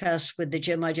contrast with the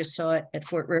gym I just saw at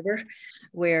Fort River,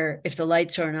 where if the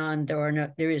lights aren't on,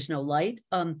 there is no light.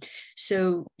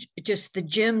 So just the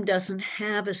gym doesn't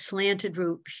have a slanted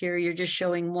roof here. You're just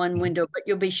showing one window, but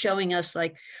you'll be showing us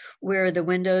like where are the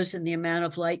windows and the amount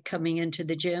of light coming into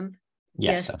the gym.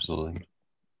 Yes, absolutely.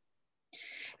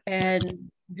 And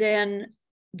then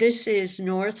this is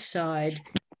north side,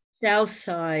 south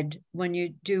side. When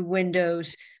you do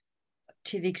windows,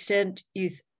 to the extent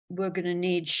we're going to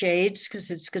need shades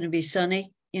because it's going to be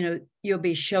sunny, you'll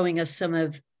be showing us some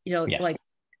of, yes. Like,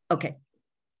 okay,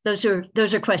 those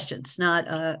are questions,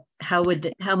 not how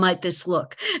might this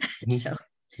look? Mm-hmm. So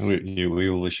we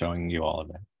will be showing you all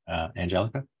of it.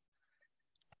 Angelica?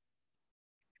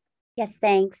 Yes,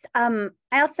 thanks. I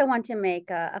also want to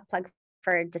make a plug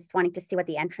for just wanting to see what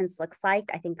the entrance looks like.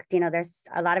 I think, there's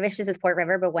a lot of issues with Fort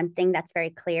River, but one thing that's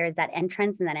very clear is that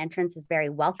entrance, and that entrance is very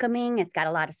welcoming. It's got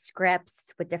a lot of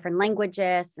scripts with different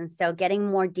languages. And so getting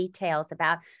more details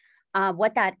about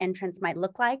what that entrance might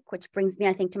look like, which brings me,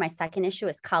 I think, to my second issue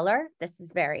is color. This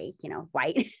is very,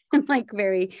 white, like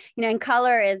very, and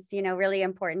color is, really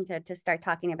important to start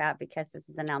talking about because this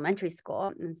is an elementary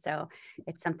school. And so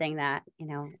it's something that,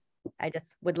 I just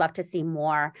would love to see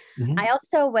more. Mm-hmm. I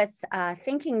also was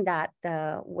thinking that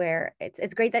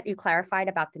it's great that you clarified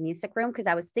about the music room, because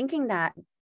I was thinking that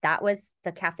was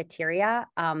the cafeteria.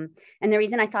 And the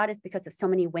reason I thought is because of so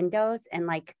many windows, and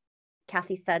like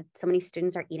Kathy said, so many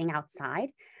students are eating outside.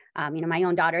 My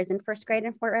own daughter is in first grade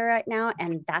in Fort River right now,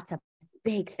 and that's a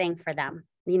big thing for them.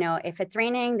 If it's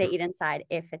raining, they eat inside.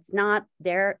 If it's not,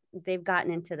 they've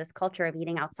gotten into this culture of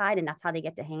eating outside, and that's how they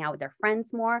get to hang out with their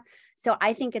friends more. So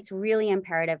I think it's really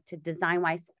imperative to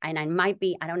design-wise, and I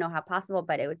don't know how possible,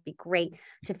 but it would be great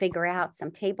to figure out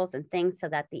some tables and things so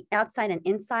that the outside and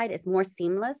inside is more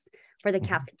seamless for the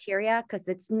cafeteria, because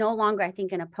it's no longer, I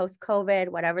think, in a post-COVID,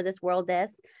 whatever this world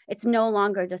is, it's no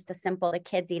longer just a simple, the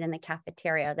kids eat in the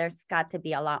cafeteria. There's got to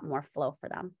be a lot more flow for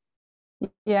them.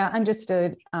 Yeah,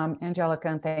 understood, Angelica,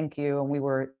 and thank you. And we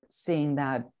were seeing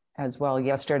that as well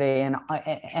yesterday,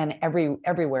 and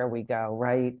everywhere we go,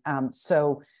 right?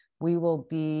 So we will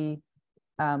be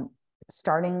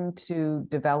starting to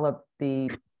develop the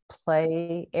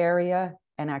play area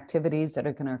and activities that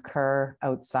are going to occur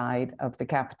outside of the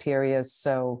cafeteria.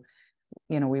 So,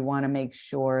 we want to make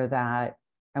sure that,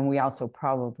 and we also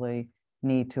probably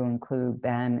need to include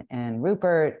Ben and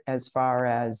Rupert as far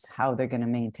as how they're going to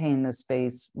maintain the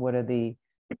space.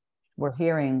 We're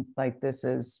hearing like this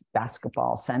is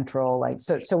basketball central, like,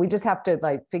 so we just have to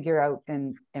like figure out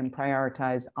and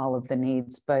prioritize all of the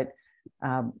needs. But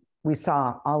we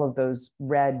saw all of those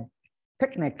red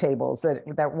picnic tables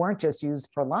that weren't just used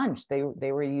for lunch. They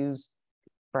were used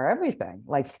for everything,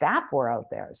 like staff were out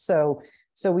there. So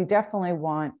we definitely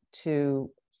want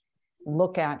to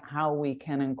look at how we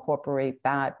can incorporate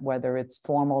that, whether it's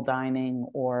formal dining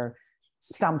or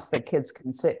stumps that kids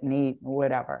can sit and eat or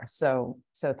whatever. So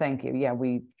thank you. Yeah,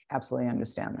 we absolutely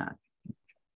understand that.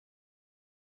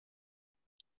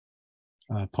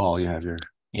 Paul, you have your...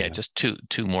 Yeah, just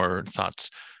two more thoughts.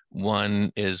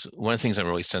 One is, one of the things I'm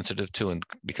really sensitive to, and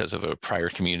because of a prior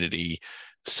community,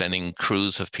 sending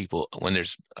crews of people when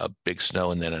there's a big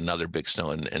snow and then another big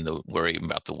snow, and the worry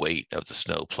about the weight of the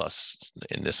snow, plus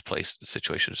in this place, the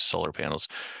situation of solar panels,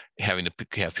 having to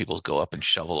have people go up and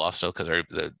shovel off snow because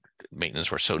the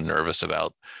maintenance were so nervous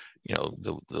about, you know,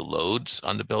 the loads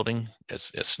on the building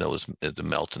as snow is the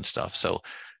melt and stuff. So,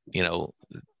 you know,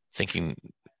 thinking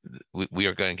we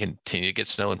are going to continue to get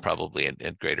snow, and probably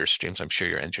at greater streams. I'm sure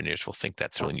your engineers will think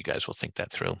that through, and you guys will think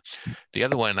that through. The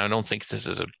other one, I don't think this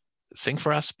is a thing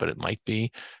for us, but it might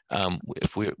be,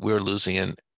 if we're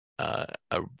losing a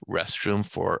restroom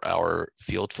for our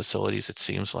field facilities, it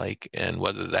seems like, and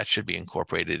whether that should be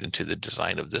incorporated into the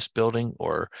design of this building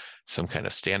or some kind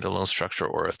of standalone structure,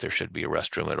 or if there should be a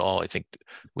restroom at all. I think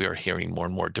we are hearing more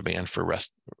and more demand for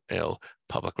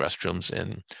public restrooms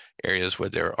in areas where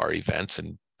there are events,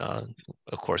 and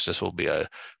of course this will be a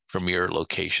premier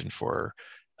location for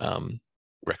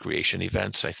recreation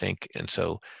events, I think. And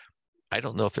so I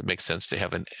don't know if it makes sense to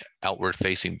have an outward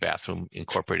facing bathroom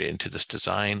incorporated into this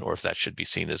design, or if that should be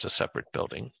seen as a separate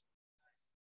building.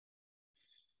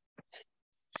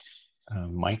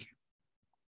 Mike?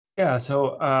 Yeah,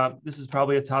 so this is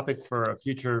probably a topic for a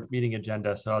future meeting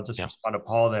agenda. So I'll just respond to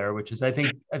Paul there, which is I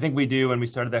think we do, and we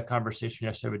started that conversation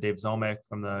yesterday with Dave Zolmek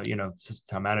from the assistant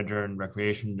town manager and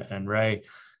recreation, and Ray,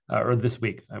 or this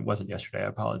week. It wasn't yesterday. I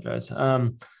apologize.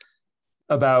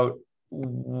 About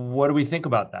what do we think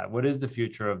about that? What is the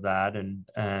future of that?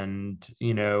 And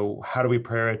how do we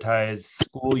prioritize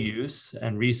school use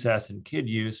and recess and kid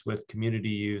use with community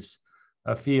use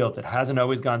of fields? It hasn't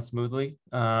always gone smoothly,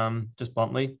 just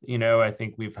bluntly. I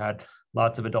think we've had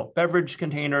lots of adult beverage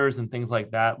containers and things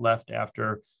like that left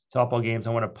after softball games. I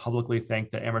want to publicly thank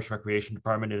the Amherst Recreation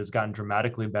Department. It has gotten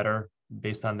dramatically better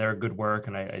based on their good work.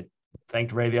 And I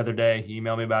thanked Ray the other day. He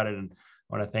emailed me about it, and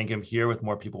I want to thank him here with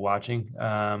more people watching.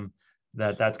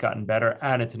 That's gotten better,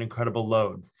 and it's an incredible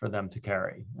load for them to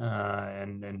carry.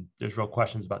 And there's real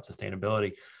questions about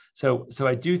sustainability. So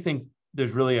I do think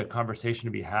there's really a conversation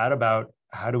to be had about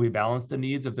how do we balance the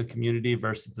needs of the community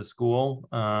versus the school,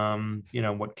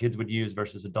 what kids would use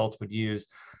versus adults would use,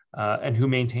 and who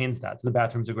maintains that. So the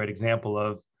bathroom's a great example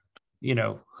of,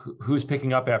 who's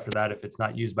picking up after that if it's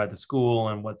not used by the school,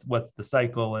 and what's the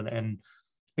cycle. And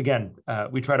again,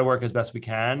 we try to work as best we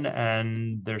can,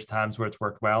 and there's times where it's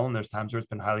worked well, and there's times where it's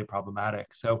been highly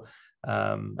problematic. So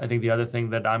I think the other thing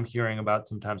that I'm hearing about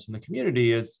sometimes from the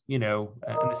community is, and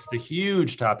this is a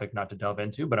huge topic not to delve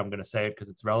into, but I'm going to say it because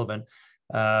it's relevant.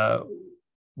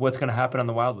 What's going to happen on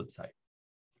the Wildwood site,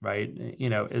 right?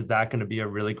 Is that going to be a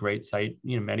really great site?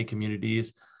 Many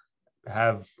communities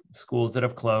have schools that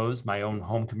have closed, my own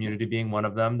home community being one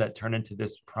of them, that turn into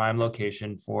this prime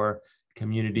location for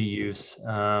community use,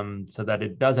 so that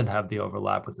it doesn't have the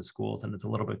overlap with the schools and it's a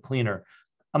little bit cleaner.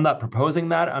 I'm not proposing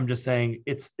that. I'm just saying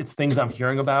it's things I'm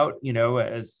hearing about,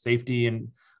 as safety and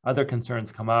other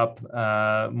concerns come up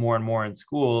more and more in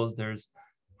schools. There's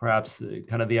perhaps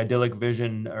kind of the idyllic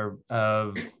vision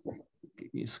of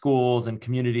schools and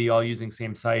community all using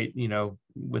same site,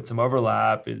 with some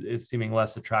overlap is seeming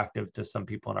less attractive to some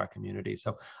people in our community.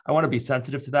 So I want to be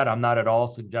sensitive to that. I'm not at all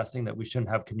suggesting that we shouldn't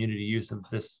have community use of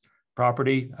this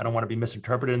property. I don't want to be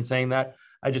misinterpreted in saying that.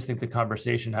 I just think the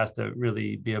conversation has to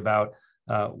really be about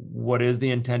what is the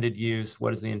intended use,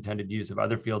 what is the intended use of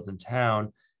other fields in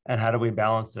town, and how do we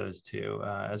balance those two?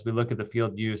 As we look at the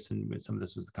field use, and some of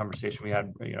this was the conversation we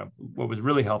had, what was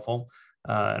really helpful,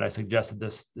 and I suggested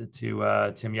this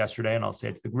to Tim yesterday, and I'll say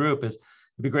it to the group, is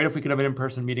it'd be great if we could have an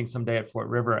in-person meeting someday at Fort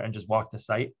River and just walk the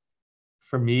site.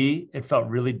 For me, it felt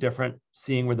really different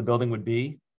seeing where the building would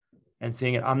be and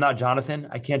seeing it. I'm not Jonathan.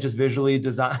 I can't just visually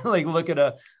design, look at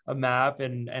a map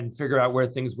and figure out where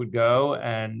things would go.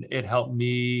 And it helped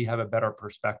me have a better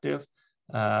perspective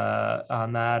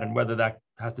on that. And whether that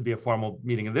has to be a formal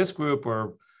meeting of this group,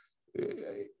 or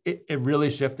it really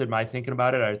shifted my thinking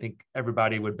about it. I think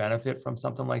everybody would benefit from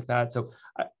something like that. So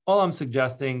all I'm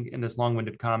suggesting in this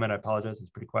long-winded comment, I apologize, it's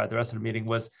pretty quiet the rest of the meeting,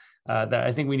 was that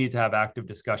I think we need to have active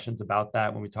discussions about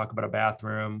that when we talk about a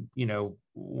bathroom.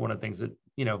 One of the things that,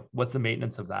 what's the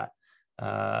maintenance of that?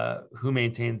 Who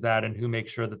maintains that, and who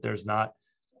makes sure that there's not,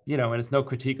 and it's no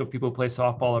critique of people who play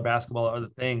softball or basketball or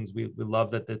other things. We love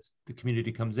that the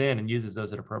community comes in and uses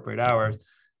those at appropriate hours.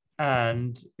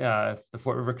 And if the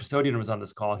Fort River custodian was on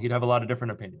this call, he'd have a lot of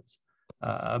different opinions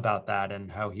about that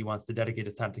and how he wants to dedicate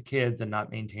his time to kids and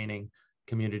not maintaining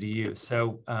community use.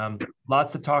 So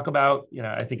lots to talk about.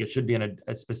 I think it should be in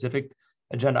a specific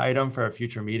agenda item for a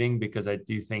future meeting, because I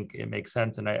do think it makes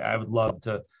sense. And I would love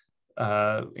to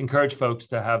encourage folks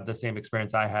to have the same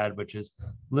experience I had, which is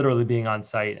literally being on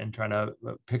site and trying to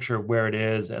picture where it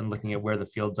is and looking at where the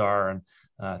fields are. And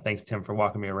thanks, Tim, for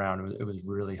walking me around. It was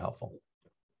really helpful.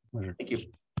 Thank you.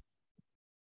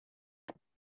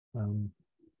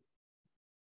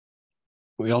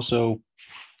 We also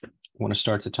want to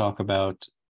start to talk about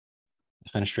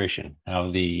fenestration,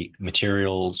 how the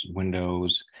materials,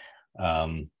 windows,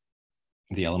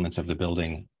 the elements of the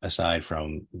building, aside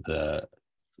from the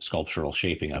sculptural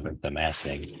shaping of it, the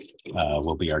massing,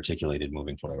 will be articulated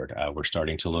moving forward. We're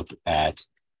starting to look at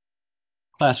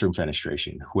classroom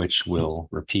fenestration, which will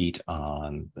repeat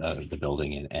on the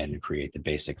building and create the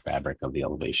basic fabric of the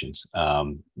elevations.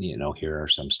 Here are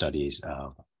some studies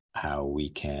of how we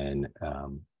can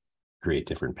create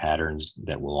different patterns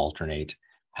that will alternate,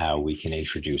 how we can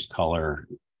introduce color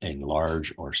in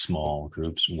large or small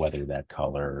groups, whether that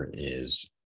color is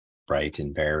bright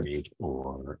and varied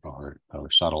or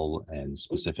subtle and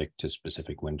specific to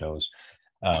specific windows.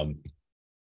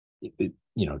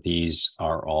 These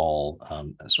are all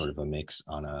sort of a mix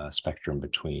on a spectrum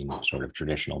between sort of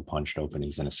traditional punched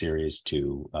openings in a series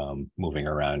to moving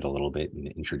around a little bit and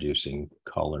introducing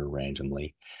color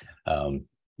randomly.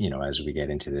 As we get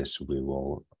into this, we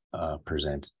will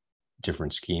present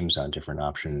different schemes on different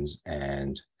options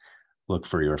and look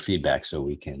for your feedback so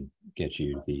we can get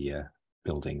you the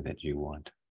building that you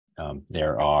want.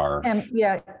 There are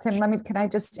Tim, can I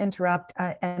just interrupt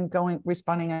and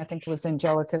responding, I think it was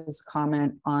Angelica's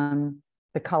comment on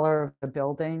the color of the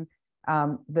building.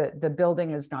 The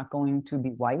building is not going to be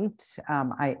white,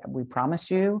 we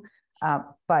promise you,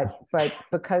 but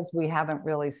because we haven't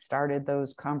really started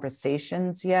those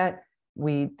conversations yet,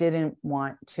 we didn't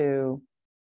want to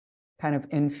kind of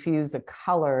infuse a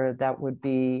color that would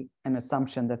be an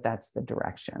assumption that that's the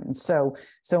direction. So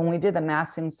when we did the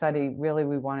massing study, really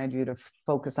we wanted you to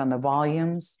focus on the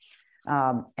volumes.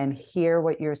 And here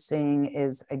what you're seeing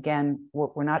is, again,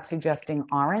 we're not suggesting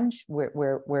orange.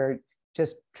 We're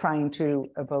just trying to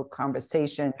evoke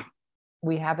conversation.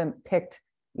 We haven't picked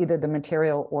either the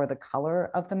material or the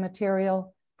color of the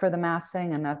material for the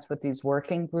massing, and that's what these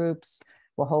working groups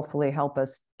will hopefully help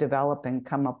us develop and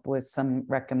come up with some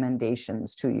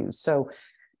recommendations to you. So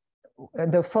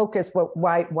the focus,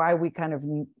 why we kind of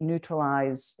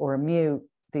neutralize or mute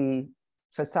the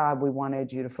facade, we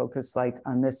wanted you to focus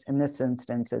on this, in this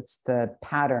instance, it's the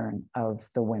pattern of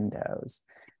the windows.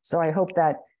 So I hope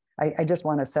that, I just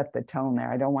want to set the tone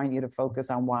there. I don't want you to focus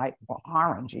on white or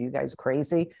orange. Are you guys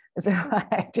crazy? So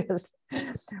I just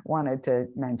wanted to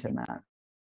mention that.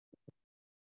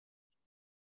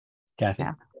 Kathy?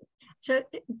 Yeah. So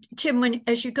Tim,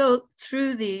 as you go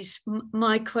through these,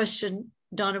 my question,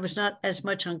 Donna, was not as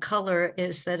much on color,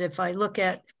 is that if I look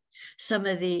at some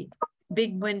of the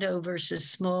big window versus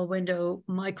small window,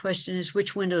 my question is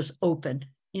which windows open,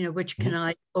 which can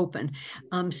I open?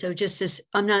 So just as,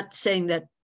 I'm not saying that,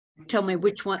 tell me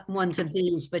which ones of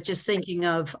these, but just thinking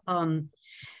of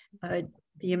the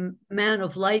amount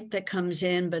of light that comes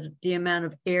in, but the amount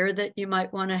of air that you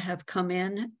might want to have come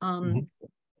in.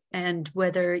 And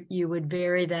whether you would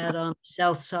vary that on the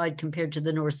south side compared to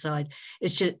the north side.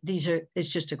 It's just, it's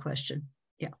just a question.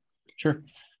 Yeah. Sure.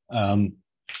 I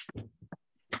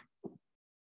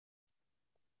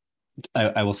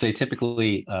will say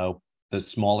typically the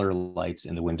smaller lights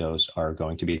in the windows are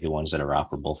going to be the ones that are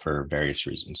operable for various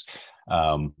reasons.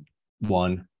 One,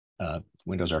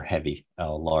 windows are heavy,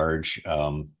 large,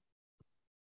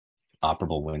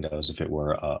 operable windows. If it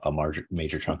were a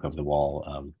major chunk of the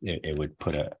wall, it would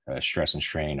put a stress and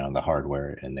strain on the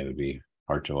hardware, and they would be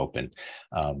hard to open.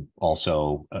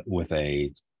 Also, with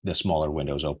the smaller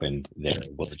windows opened, there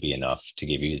will be enough to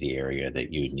give you the area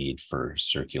that you need for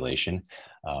circulation.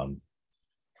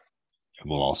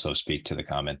 We'll also speak to the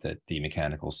comment that the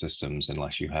mechanical systems,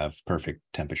 unless you have perfect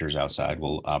temperatures outside,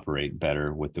 will operate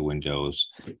better with the windows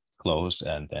closed,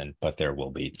 but there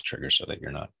will be triggers so that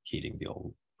you're not heating the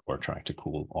old or trying to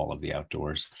cool all of the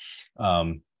outdoors.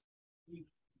 But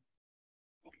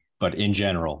in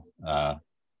general,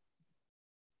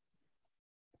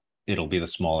 it'll be the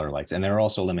smaller lights. And there are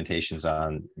also limitations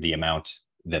on the amount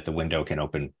that the window can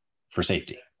open for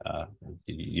safety.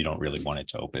 You don't really want it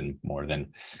to open more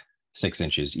than 6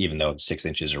 inches, even though 6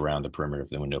 inches around the perimeter of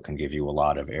the window can give you a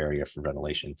lot of area for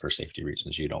ventilation for safety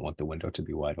reasons. You don't want the window to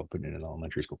be wide open in an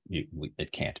elementary school.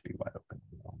 It can't be wide open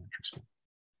in an elementary school.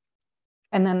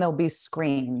 And then there'll be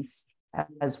screens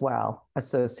as well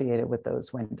associated with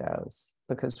those windows,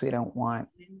 because we don't want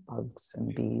bugs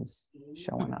and bees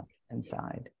showing up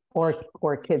inside,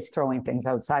 or kids throwing things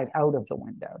outside out of the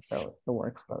window. So it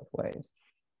works both ways.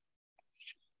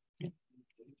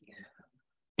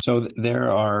 So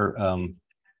there are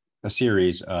a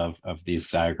series of these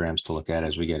diagrams to look at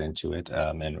as we get into it,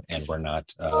 and we're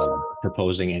not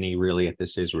proposing any really at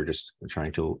this stage. We're just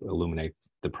trying to illuminate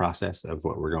the process of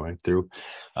what we're going through.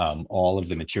 All of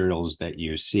the materials that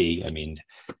you see, I mean,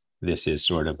 this is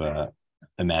sort of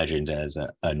imagined as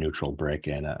a neutral brick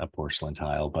and a porcelain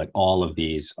tile, but all of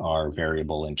these are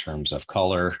variable in terms of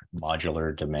color,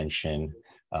 modular dimension.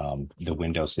 The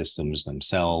window systems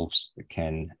themselves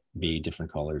can be different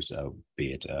colors,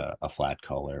 be it a flat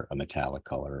color, a metallic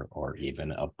color, or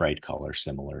even a bright color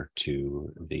similar to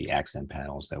the accent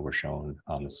panels that were shown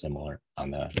on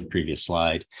the previous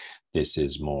slide. This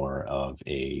is more of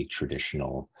a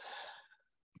traditional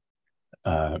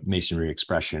masonry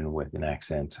expression with an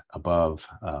accent above,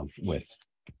 with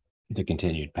the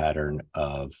continued pattern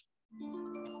of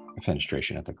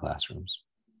fenestration at the classrooms.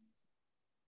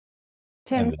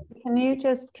 Tim, can you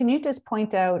just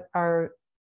point out, are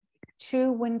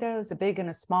 2 windows, a big and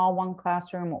a small, one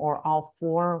classroom, or all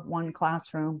 4 one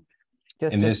classroom?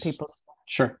 Just as people.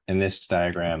 Sure. In this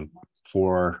diagram,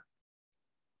 4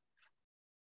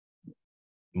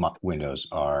 windows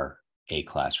are a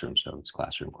classroom, so it's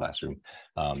classroom,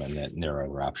 and then there are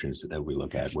other options that we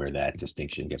look at where that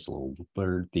distinction gets a little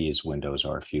blurred. These windows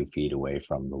are a few feet away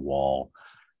from the wall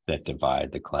that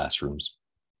divide the classrooms.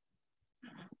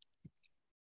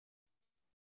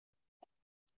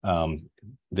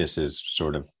 This is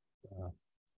sort of,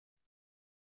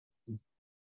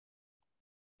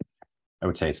 I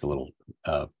would say it's a little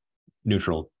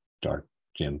neutral dark,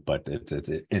 Jim, but it's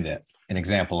an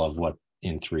example of what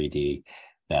in 3D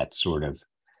that sort of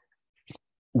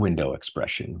window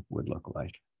expression would look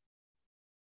like.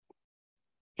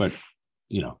 But,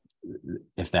 you know,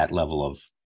 if that level of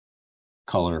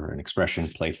color and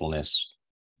expression, playfulness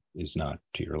is not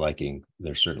to your liking,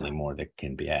 there's certainly more that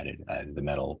can be added. The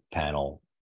metal panel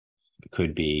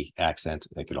could be accent.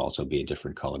 It could also be a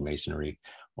different color masonry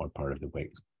or part of the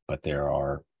wig. But there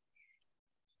are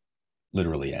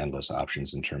literally endless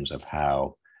options in terms of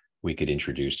how we could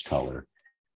introduce color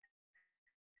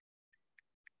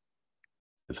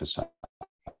the facade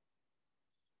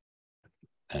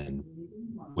and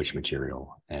which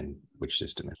material and which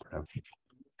system it's part of.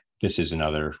 This is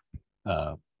another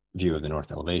view of the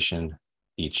north elevation.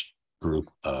 Each group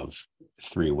of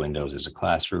 3 windows is a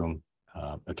classroom.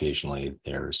 Occasionally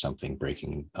there's something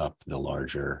breaking up the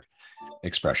larger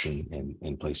expression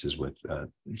in places with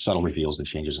subtle reveals and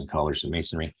changes in colors and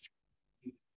masonry.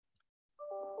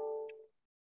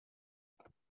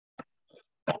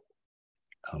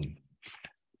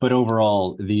 But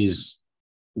overall, these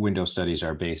window studies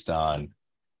are based on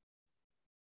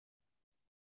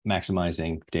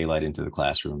maximizing daylight into the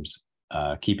classrooms,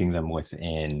 keeping them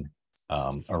within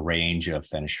a range of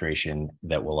fenestration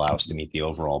that will allow us to meet the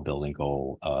overall building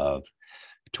goal of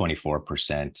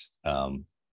 24%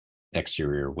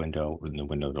 exterior window in the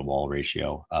window to wall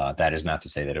ratio. That is not to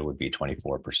say that it would be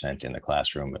 24% in the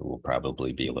classroom. It will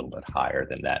probably be a little bit higher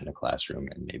than that in the classroom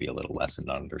and maybe a little less in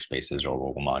under spaces, or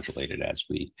we'll modulate it as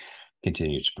we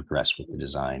continue to progress with the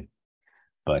design.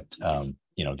 But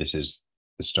you know, this is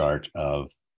the start of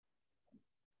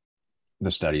the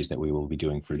studies that we will be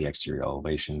doing for the exterior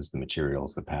elevations, the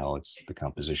materials, the palettes, the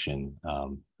composition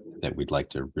that we'd like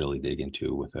to really dig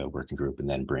into with a working group, and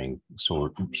then bring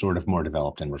sort of more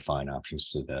developed and refined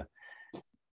options to the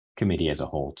committee as a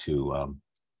whole to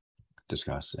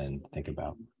discuss and think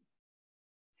about.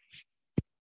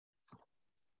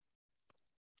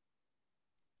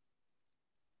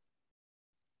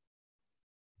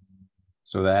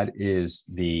 So that is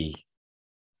the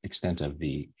extent of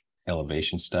the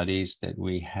elevation studies that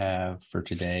we have for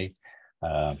today.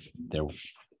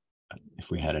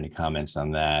 If we had any comments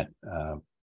on that,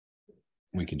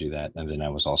 we could do that. And then I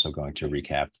was also going to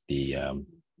recap the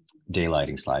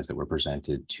daylighting slides that were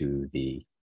presented to the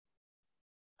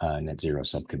net zero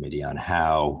subcommittee on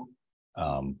how,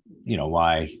 you know,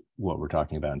 why what we're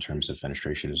talking about in terms of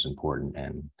fenestration is important,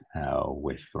 and how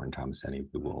with Thornton Tomasetti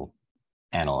we will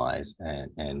analyze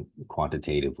and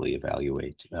quantitatively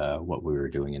evaluate what we were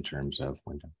doing in terms of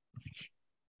window.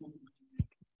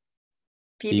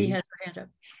 Phoebe has her hand up.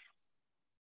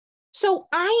 So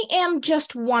I am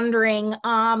just wondering,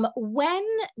 when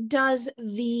does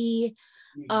the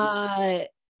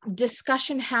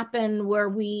discussion happen where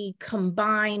we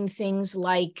combine things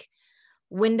like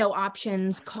window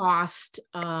options, cost,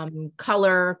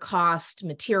 color, cost,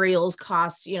 materials,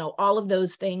 cost, you know, all of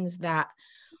those things that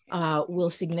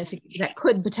that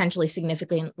could potentially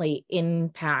significantly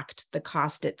impact the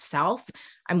cost itself.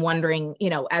 I'm wondering, you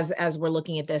know, as we're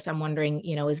looking at this, I'm wondering,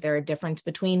 you know, is there a difference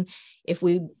between if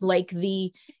we like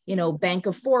the, you know, bank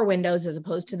of 4 windows as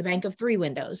opposed to the bank of 3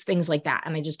 windows, things like that.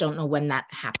 And I just don't know when that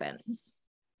happens.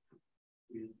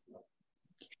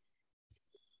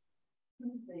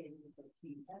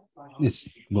 This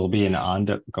will be an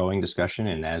ongoing discussion,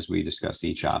 and as we discuss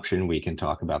each option, we can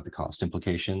talk about the cost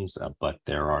implications, but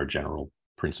there are general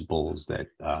principles that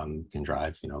can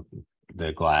drive, you know,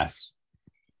 the glass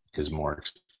is more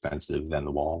expensive than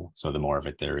the wall. So the more of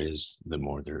it there is, the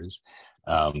more there is.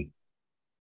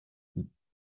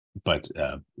 But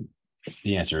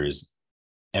the answer is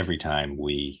every time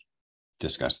we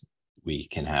discuss, we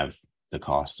can have the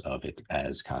cost of it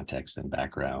as context and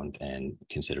background and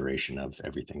consideration of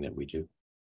everything that we do.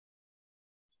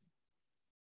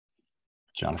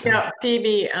 Jonathan? Yeah,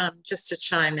 Phoebe, just to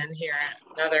chime in here,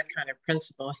 another kind of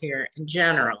principle here in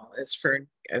general is for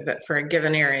a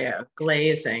given area of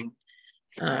glazing,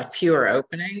 fewer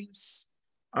openings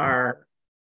are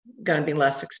going to be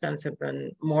less expensive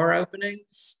than more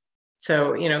openings.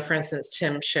 So, you know, for instance,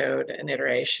 Tim showed an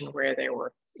iteration where there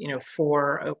were, you know,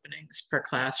 4 openings per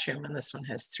classroom, and this one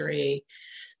has 3.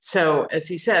 So as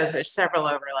he says, there's several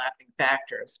overlapping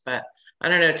factors, but I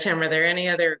don't know, Tim, are there any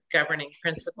other governing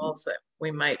principles that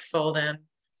we might fold in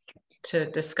to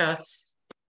discuss?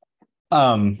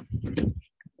 I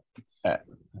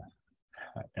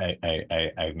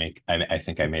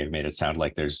think I may have made it sound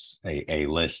like there's a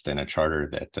list and a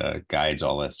charter that guides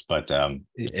all this, but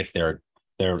if the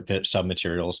some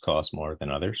materials cost more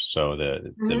than others. So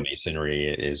the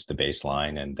masonry is the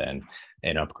baseline, and then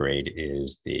an upgrade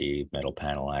is the metal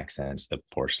panel accents, the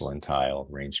porcelain tile,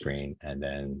 rain screen, and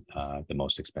then the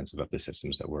most expensive of the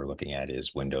systems that we're looking at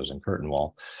is windows and curtain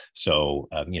wall. So,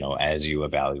 you know, as you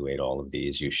evaluate all of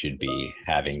these, you should be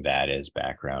having that as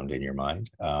background in your mind.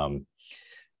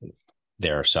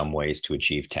 There are some ways to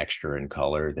achieve texture and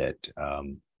color that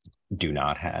do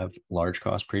not have large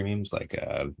cost premiums, like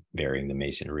varying the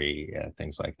masonry,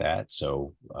 things like that.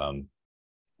 So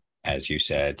as you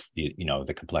said, you know,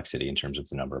 the complexity in terms of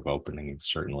the number of openings,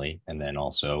 certainly. And then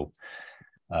also,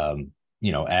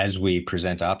 you know, as we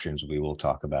present options, we will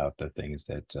talk about the things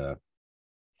that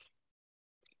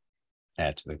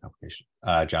add to the complication.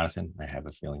 Jonathan, I have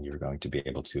a feeling you're going to be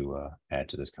able to add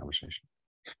to this conversation.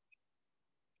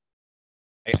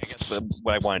 I guess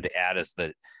what I wanted to add is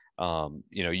that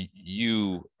you know,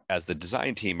 you as the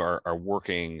design team are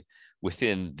working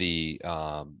within the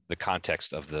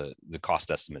context of the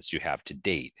cost estimates you have to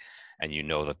date, and you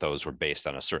know that those were based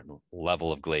on a certain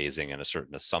level of glazing and a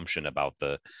certain assumption about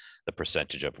the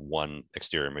percentage of one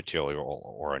exterior material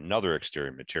or another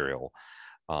exterior material,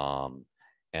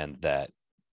 and that,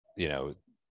 you know,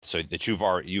 so that you've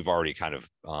already kind of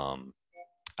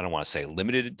I don't want to say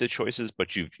limited the choices,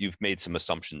 but you've made some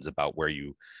assumptions about where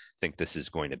you think this is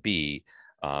going to be,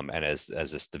 and as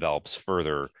this develops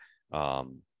further,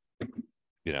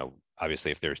 you know,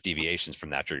 obviously if there's deviations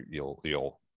from that,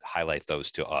 you'll highlight those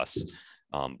to us.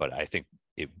 But I think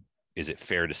is it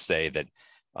fair to say that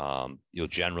you'll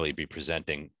generally be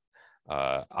presenting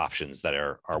options that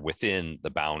are within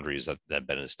the boundaries that have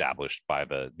been established by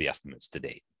the estimates to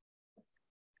date?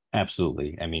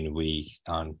 Absolutely. I mean, we,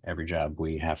 on every job,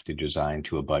 we have to design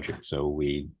to a budget. So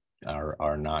we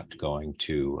are not going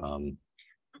to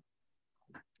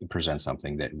present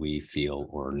something that we feel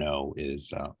or know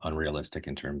is unrealistic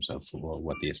in terms of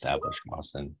what the established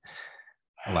costs and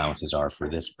allowances are for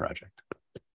this project.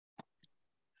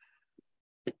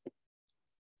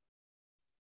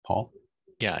 Paul?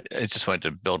 Yeah, I just wanted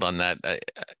to build on that.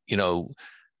 You know,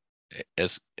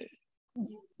 as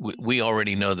we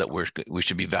already know that we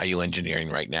should be value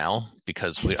engineering right now,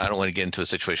 because I don't want to get into a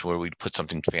situation where we put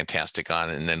something fantastic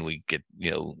on and then we get, you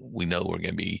know, we know we're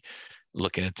going to be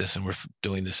looking at this and we're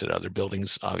doing this at other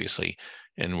buildings, obviously,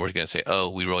 and we're going to say, oh,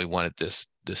 we really wanted this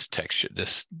texture,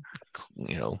 this,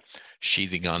 you know,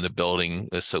 sheathing on the building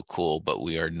is so cool, but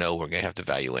we're going to have to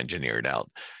value engineer it out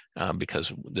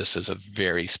because this is a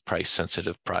very price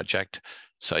sensitive project.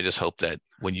 So I just hope that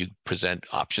when you present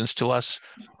options to us,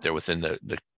 they're within the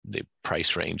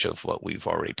price range of what we've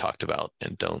already talked about,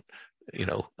 and don't, you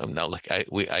know, I'm not like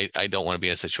I don't want to be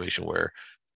in a situation where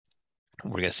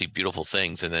we're going to see beautiful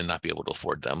things and then not be able to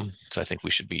afford them. So I think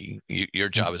we should be, your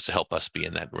job is to help us be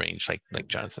in that range, like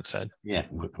Jonathan said. Yeah,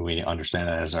 we understand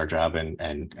that as our job,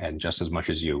 and just as much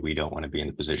as you, we don't want to be in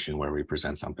a position where we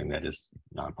present something that is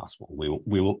not possible.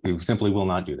 We simply will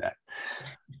not do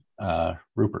that.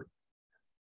 Rupert.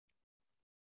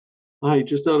 Hi,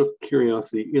 just out of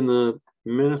curiosity, in the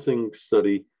massing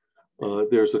study,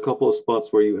 there's a couple of spots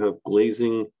where you have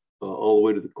glazing all the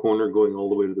way to the corner, going all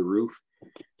the way to the roof.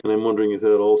 And I'm wondering if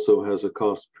that also has a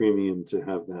cost premium to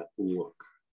have that look.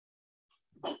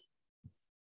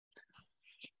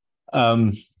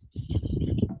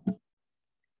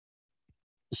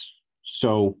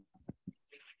 So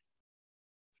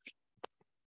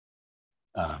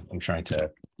I'm trying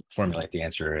to formulate the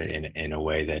answer in a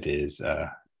way that is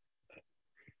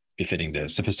befitting the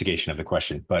sophistication of the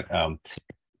question, but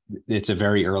it's a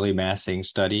very early massing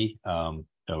study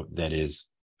that is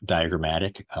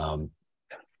diagrammatic.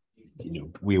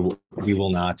 We will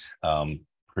not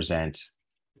present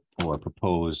or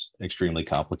propose extremely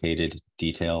complicated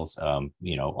details.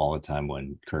 All the time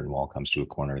when curtain wall comes to a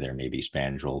corner, there may be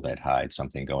spandrel that hides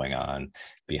something going on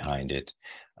behind it.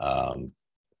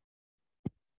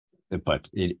 But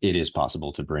it is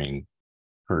possible to bring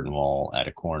curtain wall at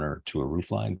a corner to a roof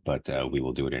line, but we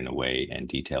will do it in a way and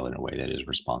detail in a way that is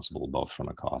responsible both from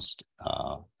a cost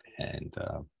and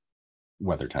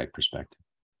weather type perspective.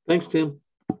 Thanks, Tim.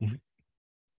 Mm-hmm.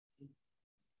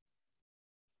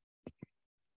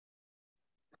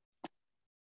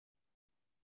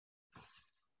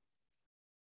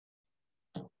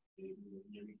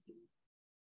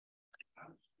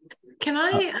 Can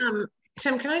I,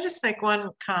 Tim, can I just make one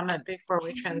comment before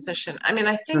we transition? I mean,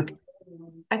 I think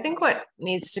what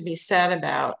needs to be said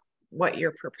about what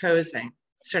you're proposing,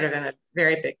 sort of in a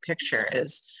very big picture,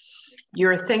 is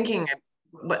you're thinking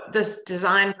what this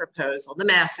design proposal, the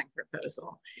massing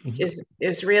proposal,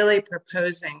 is really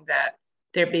proposing that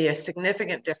there be a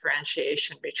significant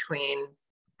differentiation between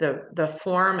the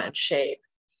form and shape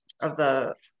of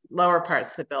the lower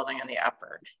parts of the building and the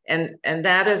upper. And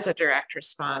that is a direct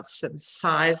response to the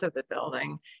size of the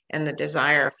building and the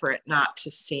desire for it not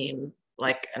to seem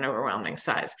like an overwhelming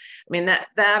size. I mean, that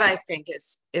I think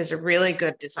is a really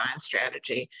good design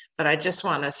strategy, but I just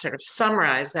want to sort of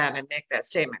summarize that and make that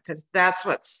statement, because that's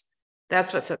what's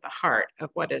at the heart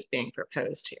of what is being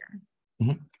proposed here.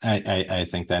 Mm-hmm. I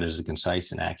think that is a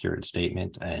concise and accurate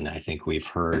statement. And I think we've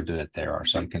heard that there are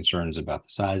some concerns about the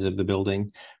size of the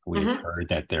building. We've heard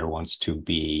that there wants to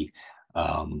be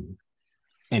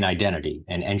an identity,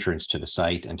 an entrance to the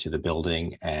site and to the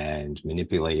building, and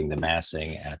manipulating the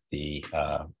massing at the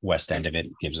west end of it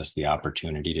gives us the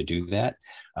opportunity to do that.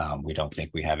 We don't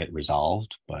think we have it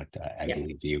resolved, but I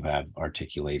believe you have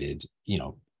articulated,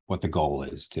 what the goal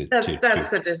is to. That's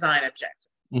the design objective.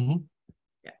 Mm-hmm.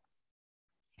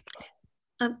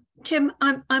 Tim,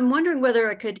 I'm wondering whether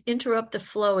I could interrupt the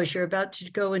flow as you're about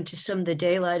to go into some of the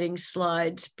daylighting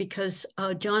slides, because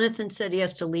Jonathan said he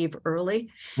has to leave early.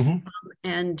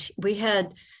 And we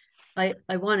had, I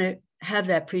want to have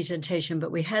that presentation,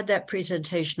 but we had that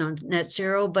presentation on net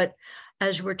zero. But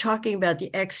as we're talking about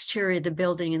the exterior of the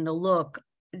building and the look,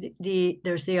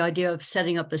 there's the idea of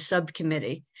setting up a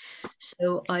subcommittee.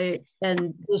 So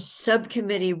this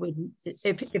subcommittee would,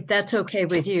 if that's okay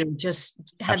with you, just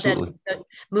have Absolutely. That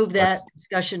move that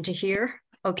discussion to here.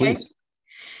 Okay. Please.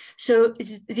 So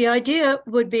the idea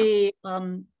would be a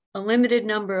limited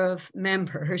number of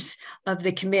members of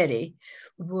the committee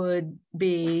would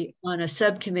be on a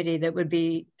subcommittee that would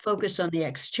be focused on the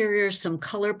exterior, some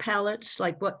color palettes,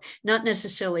 like what, not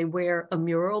necessarily where a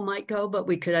mural might go, but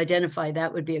we could identify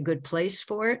that would be a good place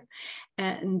for it.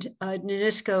 And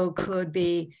NNISCO could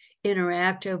be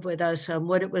interactive with us on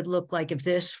what it would look like if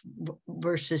this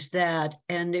versus that.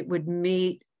 And it would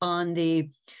meet on the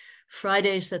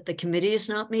Fridays that the committee is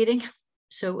not meeting.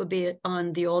 So it would be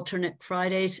on the alternate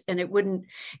Fridays, and it would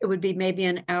be maybe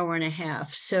an hour and a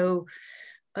half. So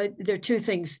there are two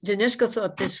things. NNISCO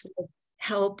thought this would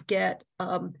help get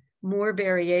more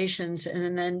variations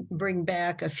and then bring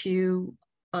back a few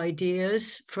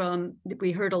ideas from,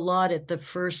 we heard a lot at the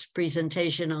first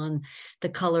presentation on the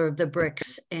color of the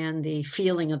bricks and the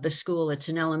feeling of the school. It's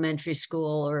an elementary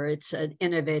school or it's an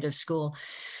innovative school.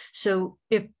 So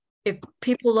if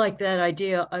people like that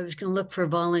idea, I was going to look for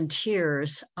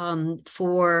volunteers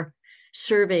for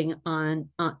serving on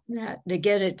that. And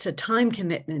again, it's a time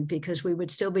commitment because we would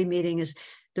still be meeting as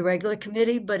the regular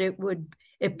committee, but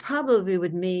it probably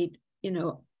would meet,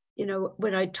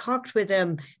 when I talked with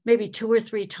them, maybe 2 or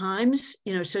 3 times,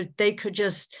 so they could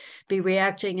just be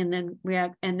reacting and then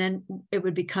react, and then it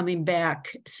would be coming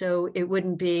back. So it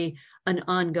wouldn't be an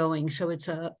ongoing. So it's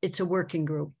a working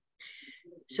group.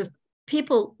 So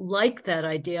people like that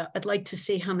idea. I'd like to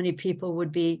see how many people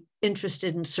would be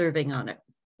interested in serving on it.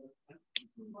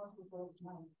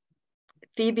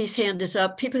 Phoebe's hand is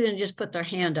up. People are going to just put their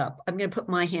hand up. I'm going to put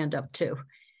my hand up too.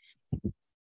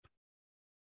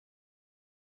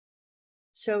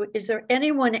 So is there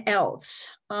anyone else?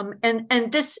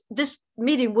 And this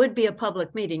meeting would be a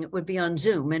public meeting. It would be on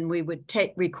Zoom and we would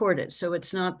record it. So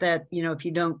it's not that, you know, if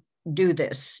you don't do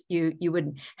this, you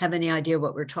wouldn't have any idea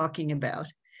what we're talking about.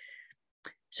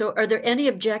 So are there any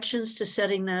objections to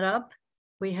setting that up?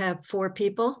 We have 4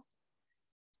 people.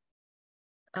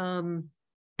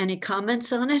 Any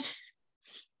comments on it?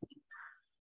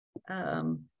 I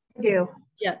do.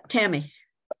 Yeah, Tammy.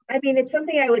 I mean, it's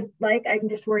something I would like. I'm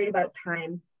just worried about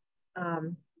time.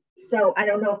 So I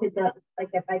don't know if it's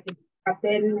if I could drop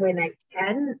in when I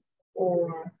can,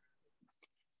 or.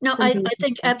 No, I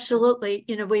think absolutely.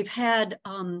 You know, we've had,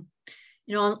 you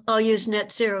know, I'll use Net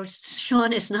Zero.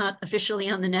 Sean is not officially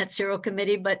on the Net Zero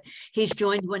committee, but he's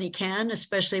joined when he can,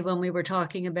 especially when we were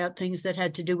talking about things that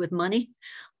had to do with money.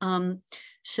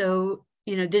 So,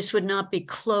 you know, this would not be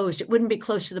closed. It wouldn't be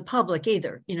closed to the public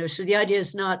either, you know, so the idea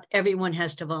is not everyone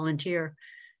has to volunteer.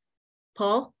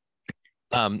 Paul?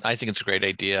 I think it's a great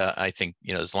idea. I think,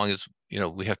 you know, as long as, you know,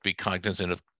 we have to be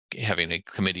cognizant of having a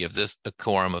committee of this, a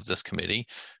quorum of this committee.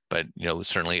 But, you know,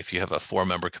 certainly if you have a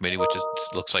 4-member committee, which is,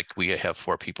 looks like we have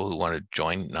 4 people who want to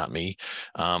join, not me.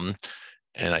 And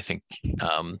I think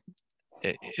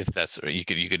if that's, you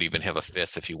could even have a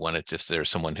 5th if you wanted, just there's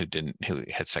someone who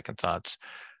had second thoughts.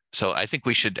 So I think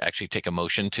we should actually take a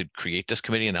motion to create this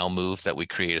committee, and I'll move that we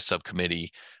create a subcommittee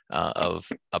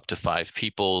of up to 5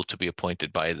 people to be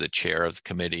appointed by the chair of the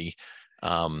committee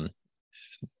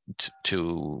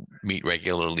to meet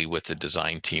regularly with the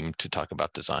design team to talk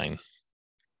about design.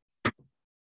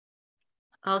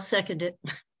 I'll second it.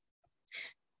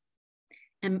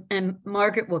 And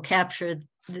Margaret will capture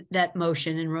that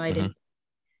motion in writing.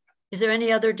 Mm-hmm. Is there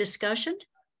any other discussion?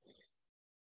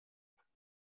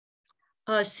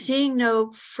 Seeing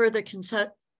no further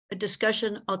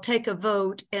discussion, I'll take a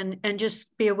vote and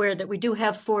just be aware that we do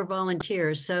have 4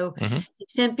 volunteers. So mm-hmm.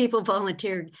 10 people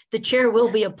volunteered. The chair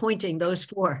will be appointing those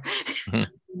 4 mm-hmm.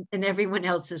 and everyone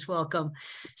else is welcome.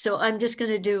 So I'm just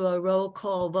going to do a roll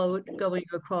call vote going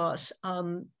across.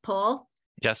 Paul?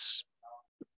 Yes.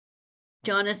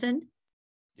 Jonathan?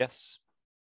 Yes.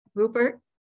 Rupert?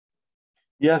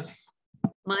 Yes.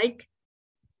 Mike?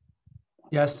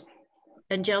 Yes.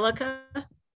 Angelica?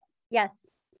 Yes.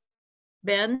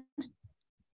 Ben?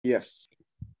 Yes.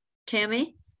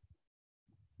 Tammy?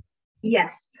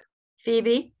 Yes.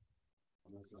 Phoebe?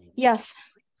 Yes.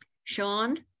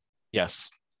 Sean? Yes.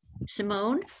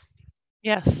 Simone?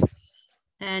 Yes.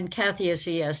 And Kathy is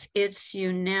a yes. It's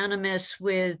unanimous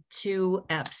with 2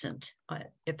 absent,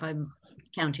 if I'm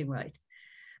counting right.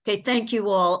 Okay, thank you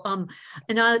all.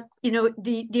 And you know,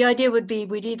 the idea would be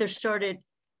we'd either start at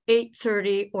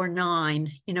 8:30 or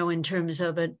 9, you know, in terms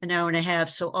of an hour and a half.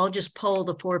 So I'll just poll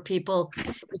the 4 people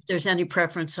if there's any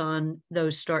preference on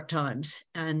those start times,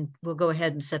 and we'll go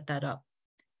ahead and set that up.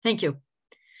 Thank you.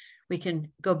 We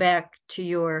can go back to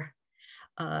your,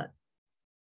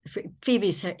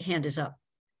 Phoebe's hand is up.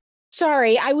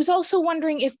 Sorry, I was also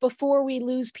wondering if before we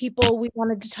lose people, we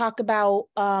wanted to talk about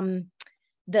the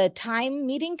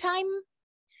meeting time.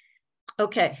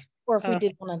 Okay. Or if we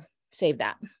did want to save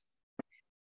that.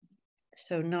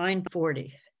 So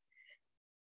 9:40.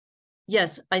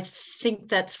 Yes, I think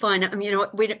that's fine. I mean, you know,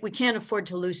 we can't afford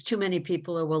to lose too many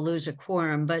people or we'll lose a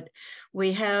quorum, but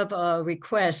we have a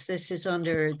request. This is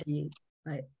under the,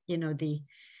 you know,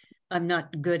 I'm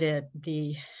not good at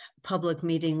the public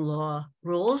meeting law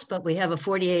rules, but we have a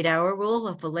 48-hour rule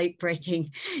of a late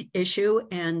breaking issue.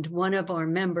 And one of our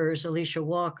members, Alicia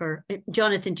Walker,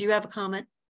 Jonathan, do you have a comment?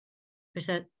 Is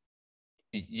that?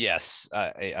 Yes,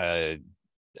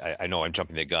 I know I'm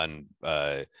jumping the gun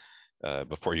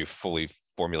before you fully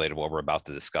formulated what we're about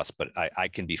to discuss, but I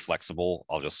can be flexible.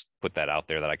 I'll just put that out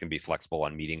there that I can be flexible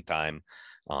on meeting time.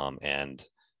 And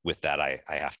with that, I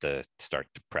have to start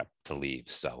to prep to leave.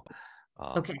 So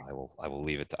okay. I will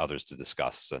leave it to others to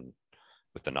discuss, and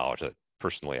with the knowledge that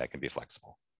personally I can be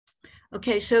flexible.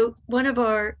 Okay, so one of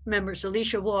our members,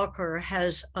 Alicia Walker,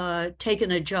 has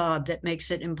taken a job that makes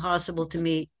it impossible to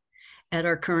meet at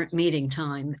our current meeting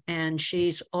time. And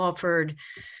she's offered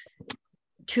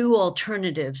 2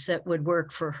 alternatives that would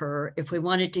work for her. If we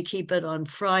wanted to keep it on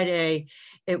Friday,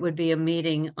 it would be a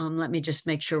meeting. Let me just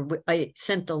make sure. I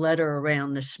sent the letter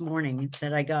around this morning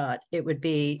that I got. It would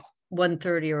be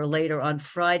 1:30 or later on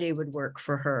Friday would work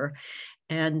for her.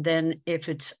 And then if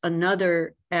it's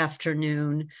another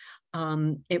afternoon,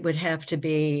 it would have to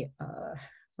be,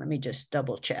 let me just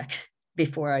double check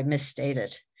before I misstate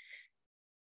it.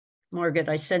 Margaret,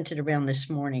 I sent it around this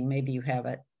morning. Maybe you have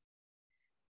it.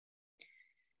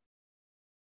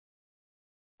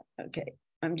 Okay,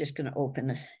 I'm just going to open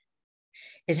it.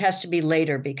 It has to be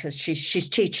later because she's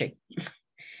teaching.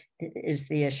 is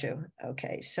the issue.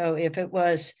 Okay, so if it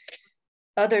was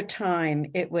other time,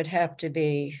 it would have to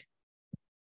be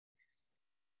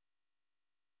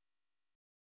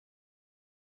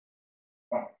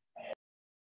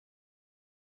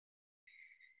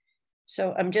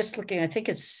so I'm just looking, I think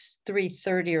it's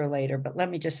 3:30 or later, but let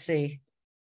me just see.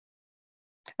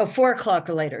 Oh, 4 o'clock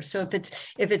or later. So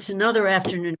if it's another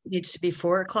afternoon, it needs to be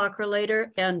 4 o'clock or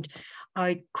later. And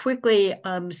I quickly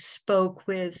spoke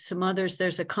with some others.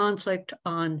 There's a conflict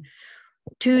on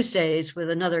Tuesdays with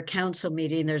another council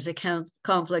meeting. There's a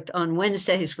conflict on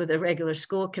Wednesdays with a regular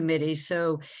school committee.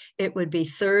 So it would be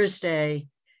Thursday,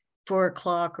 4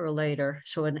 o'clock or later.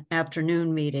 So an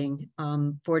afternoon meeting,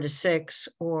 4 to 6,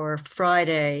 or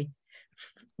Friday,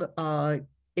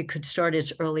 it could start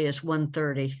as early as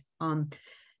 1:30.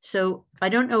 So I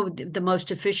don't know the most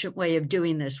efficient way of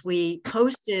doing this. We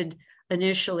posted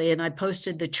initially, and I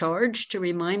posted the charge to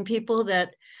remind people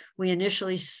that we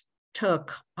initially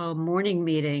took a morning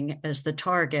meeting as the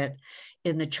target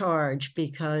in the charge,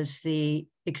 because the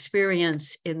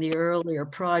experience in the earlier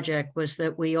project was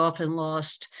that we often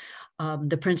lost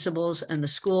the principals and the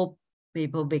school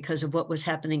people because of what was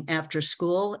happening after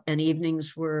school, and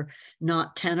evenings were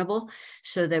not tenable,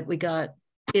 so that we got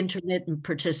intermittent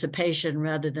participation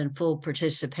rather than full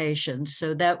participation.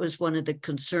 So that was one of the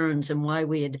concerns and why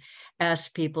we had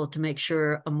asked people to make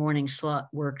sure a morning slot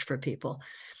worked for people.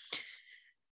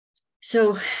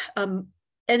 So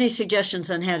any suggestions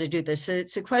on how to do this? So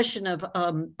it's a question of,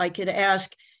 I could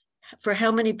ask, for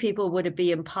how many people would it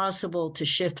be impossible to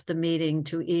shift the meeting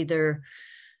to either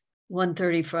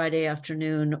 1:30 Friday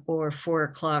afternoon or 4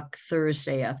 o'clock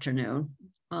Thursday afternoon?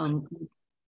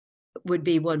 Would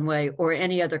be one way, or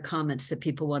any other comments that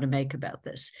people want to make about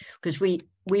this, because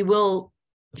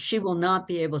she will not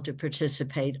be able to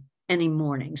participate any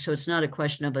morning, so it's not a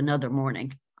question of another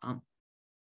morning.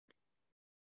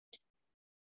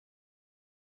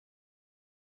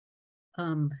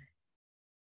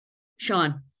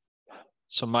 Sean.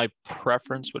 So my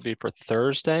preference would be for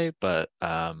Thursday, but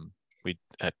Paul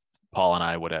and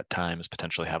I would at times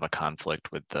potentially have a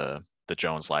conflict with the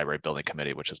Jones Library Building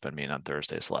Committee, which has been meeting on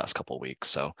Thursdays the last couple of weeks.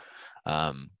 So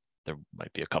there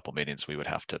might be a couple meetings we would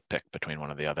have to pick between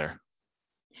one or the other.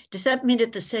 Does that mean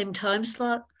at the same time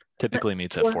slot? Typically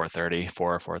meets at 4:30,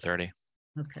 4 or 4:30.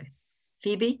 Okay.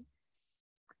 Phoebe?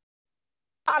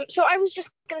 So I was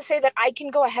just going to say that I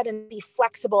can go ahead and be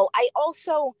flexible. I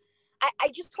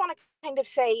just want to kind of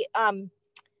say,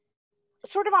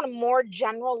 sort of on a more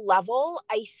general level,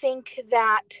 I think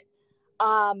that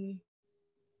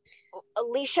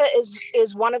Alicia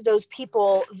is one of those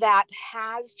people that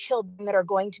has children that are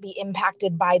going to be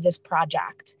impacted by this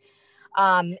project.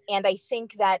 And I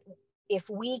think that if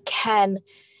we can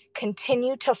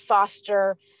continue to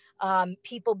foster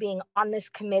people being on this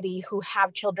committee who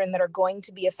have children that are going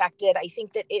to be affected, I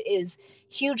think that it is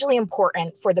hugely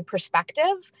important for the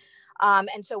perspective.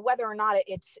 And so whether or not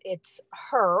it's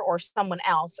her or someone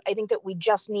else, I think that we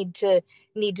just need to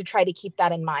try to keep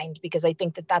that in mind, because I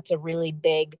think that that's a really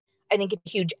big, I think it's a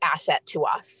huge asset to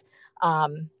us.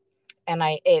 And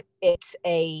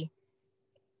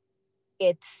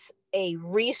it's a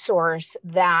resource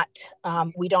that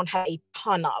we don't have a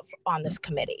ton of on this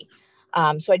committee.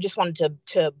 So I just wanted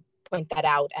to point that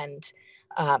out and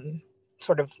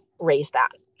sort of raise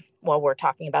that while we're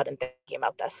talking about and thinking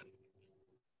about this.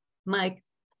 Mike.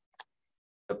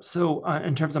 So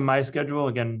in terms of my schedule,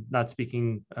 again, not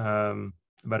speaking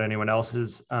about anyone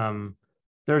else's,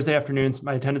 Thursday afternoons,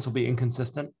 my attendance will be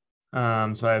inconsistent.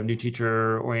 So I have new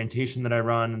teacher orientation that I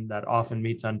run that often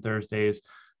meets on Thursdays.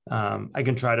 I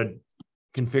can try to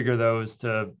configure those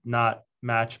to not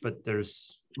match, but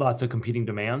there's lots of competing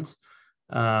demands.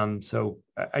 So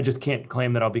I just can't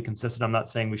claim that I'll be consistent. I'm not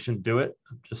saying we shouldn't do it.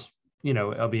 Just,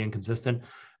 I'll be inconsistent.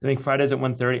 I think Fridays at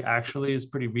 1:30 actually is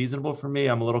pretty reasonable for me.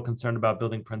 I'm a little concerned about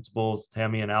building principals,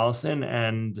 Tammy and Allison,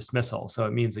 and dismissal. So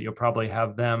it means that you'll probably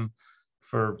have them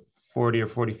for 40 or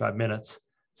 45 minutes.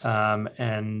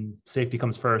 And safety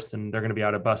comes first, and they're going to be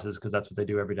out of buses because that's what they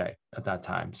do every day at that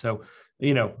time. So,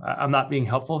 I'm not being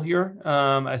helpful here,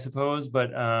 I suppose,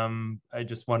 but I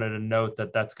just wanted to note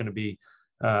that that's going to be,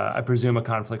 I presume, a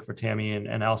conflict for Tammy,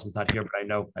 and Allison's not here, but I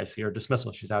know I see her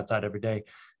dismissal. She's outside every day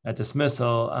at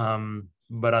dismissal.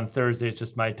 But on Thursday, it's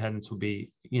just my attendance will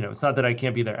be, it's not that I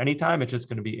can't be there anytime. It's just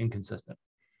going to be inconsistent.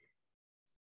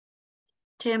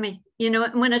 Tammy,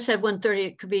 when I said 1:30,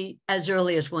 it could be as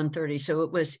early as 1:30. So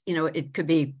it was, it could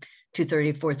be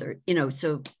 2:30, 4:30,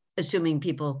 so assuming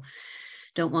people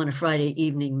don't want a Friday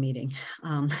evening meeting.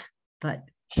 But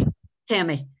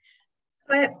Tammy.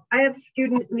 I have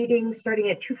student meetings starting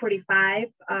at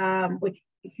 2:45, which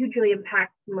hugely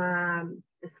impacts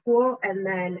the school, and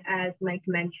then, as Mike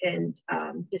mentioned,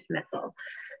 dismissal.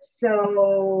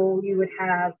 So you'd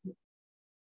have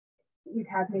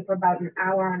me for about an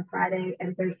hour on Friday,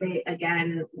 and Thursday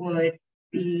again would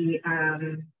be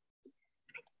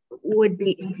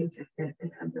inconsistent in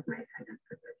terms of my attendance.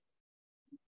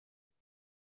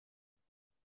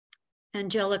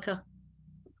 Angelica.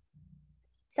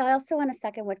 So I also want to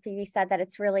second what Phoebe said, that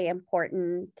it's really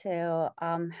important to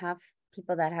have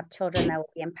people that have children that will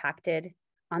be impacted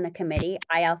on the committee.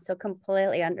 I also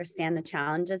completely understand the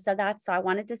challenges of that. So I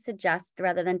wanted to suggest,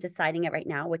 rather than deciding it right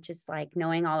now, which is like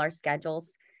knowing all our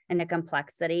schedules and the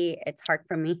complexity, it's hard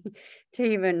for me to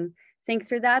even think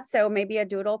through that. So maybe a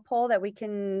doodle poll that we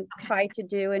can try to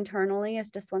do internally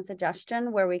is just one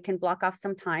suggestion, where we can block off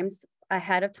some times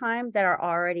ahead of time that are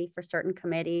already for certain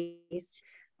committees.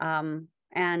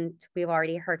 And we've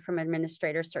already heard from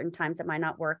administrators certain times that might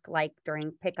not work, like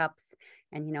during pickups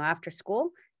and, after school.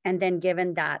 And then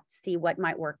given that, see what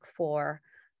might work for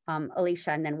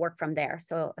Alicia, and then work from there.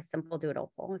 So a simple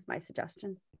doodle poll is my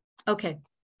suggestion. Okay.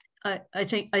 I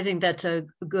think that's a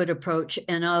good approach,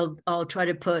 and I'll try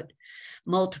to put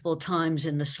multiple times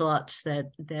in the slots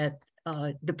that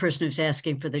the person who's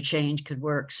asking for the change could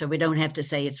work, so we don't have to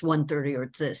say it's 1:30 or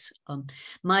it's this.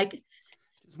 Mike?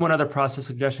 One other process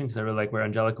suggestion, because I really like where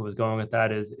Angelica was going with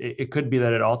that, is it could be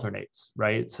that it alternates,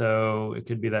 right? So it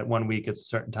could be that one week it's a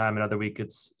certain time, another week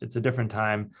it's a different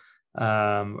time,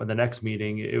 or the next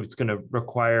meeting. It's going to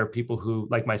require people who,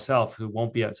 like myself, who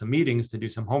won't be at some meetings, to do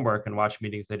some homework and watch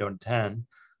meetings they don't attend.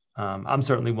 I'm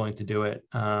certainly willing to do it,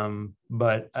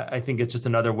 but I think it's just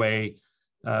another way,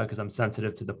 because I'm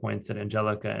sensitive to the points that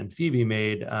Angelica and Phoebe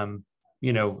made.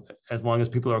 As long as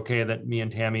people are okay that me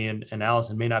and Tammy and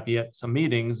Allison may not be at some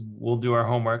meetings, we'll do our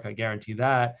homework. I guarantee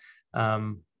that.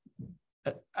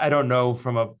 I don't know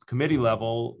from a committee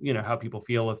level, how people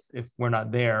feel if we're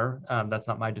not there. That's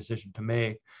not my decision to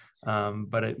make.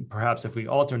 But perhaps if we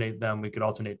alternate them, we could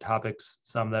alternate topics,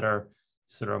 some that are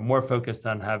sort of more focused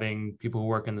on having people who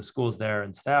work in the schools there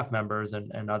and staff members,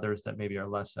 and others that maybe are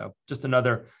less so. Just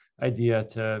another idea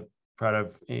to try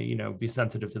to, be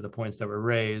sensitive to the points that were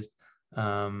raised.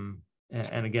 And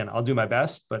again, I'll do my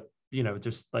best, but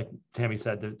just like Tammy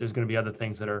said, there's going to be other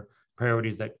things that are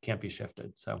priorities that can't be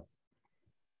shifted. So.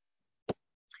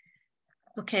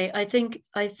 Okay, I think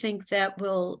that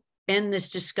will end this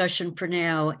discussion for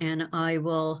now, and I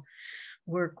will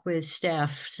work with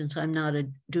staff, since I'm not a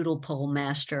doodle poll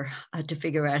master, to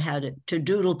figure out how to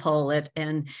doodle poll it.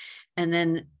 And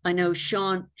then I know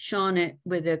Sean,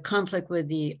 with a conflict with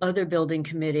the other building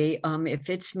committee, if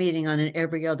it's meeting on an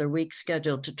every other week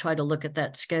schedule, to try to look at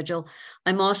that schedule.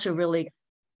 I'm also really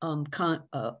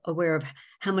aware of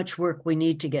how much work we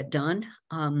need to get done.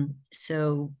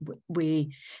 So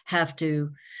we have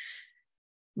to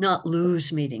not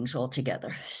lose meetings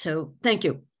altogether. So thank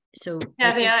you. So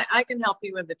Kathy, I can help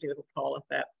you with the doodle poll if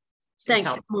that.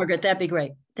 Thanks, Margaret. That'd be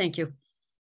great. Thank you.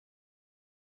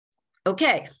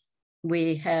 Okay,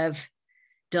 we have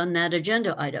done that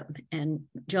agenda item, and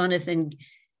Jonathan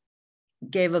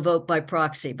gave a vote by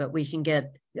proxy, but we can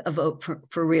get a vote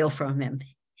for real from him.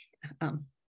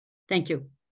 Thank you.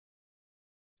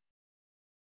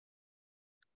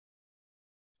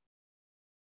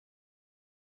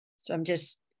 So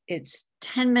it's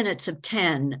 10 minutes of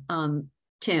 10,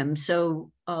 Tim.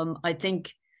 So I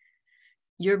think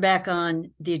you're back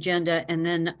on the agenda, and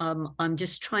then I'm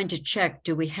just trying to check,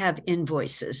 do we have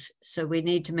invoices? So we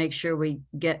need to make sure we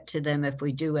get to them if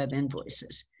we do have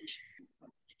invoices.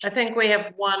 I think we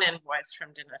have one invoice from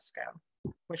Danisco,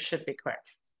 which should be quick.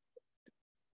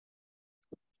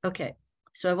 Okay,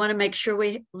 so I want to make sure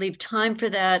we leave time for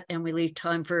that, and we leave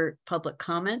time for public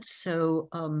comments. So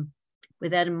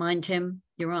with that in mind, Tim,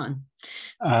 you're on.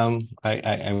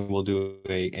 I will do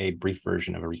a brief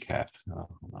version of a recap.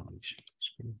 Hold on, let me share the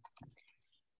screen.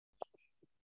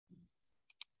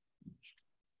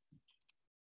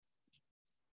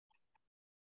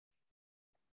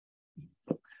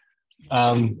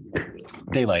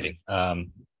 Daylighting.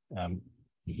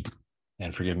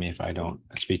 And forgive me if I don't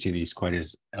speak to these quite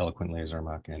as eloquently as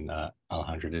Irmak and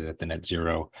Alejandra did at the Net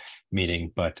Zero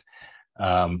meeting, but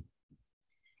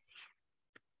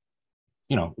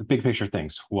big picture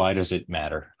things. Why does it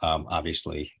matter?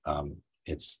 Obviously,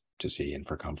 it's to see and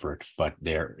for comfort, but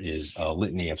there is a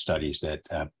litany of studies that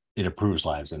it improves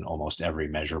lives in almost every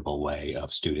measurable way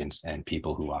of students and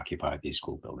people who occupy these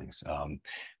school buildings.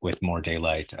 With more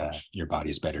daylight, your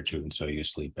body's better too, and so you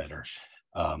sleep better.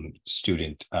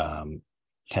 Student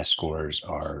test scores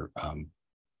are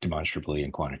demonstrably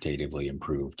and quantitatively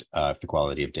improved if the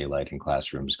quality of daylight in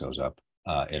classrooms goes up.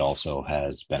 It also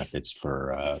has benefits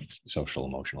for social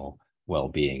emotional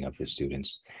well-being of the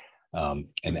students.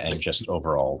 And just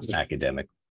overall academic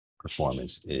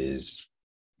performance is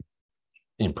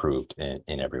improved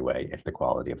in every way if the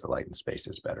quality of the light in space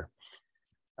is better.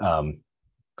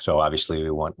 So obviously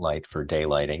we want light for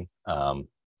daylighting,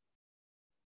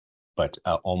 but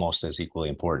almost as equally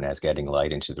important as getting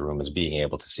light into the room is being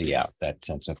able to see out. That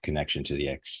sense of connection to the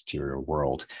exterior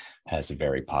world has a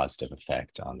very positive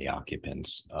effect on the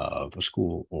occupants of a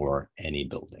school or any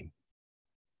building.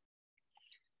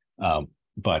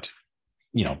 But,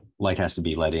 you know, light has to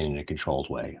be let in a controlled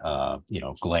way. You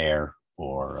know, glare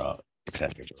or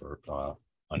excessive or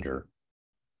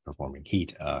underperforming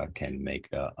heat can make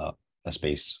a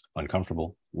space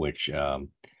uncomfortable, which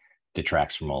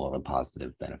detracts from all of the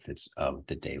positive benefits of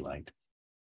the daylight.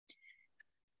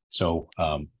 So,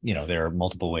 you know, there are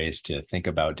multiple ways to think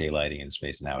about daylighting in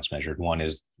space and how it's measured. One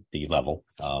is the level.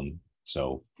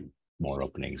 So more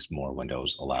openings, more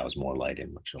windows allows more light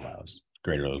in, which allows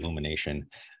greater illumination,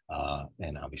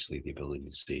 and obviously the ability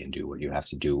to see and do what you have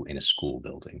to do in a school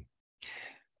building.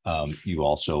 You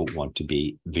also want to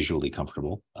be visually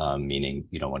comfortable, meaning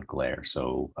you don't want glare.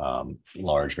 So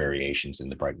large variations in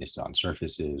the brightness on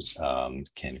surfaces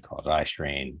can cause eye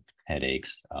strain,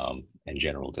 headaches, and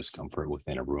general discomfort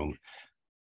within a room.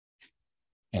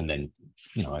 And then,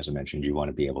 you know, as I mentioned, you want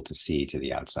to be able to see to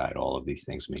the outside. All of these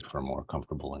things make for a more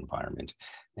comfortable environment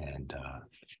and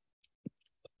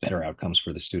better outcomes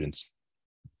for the students.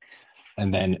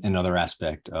 And then another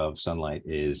aspect of sunlight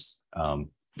is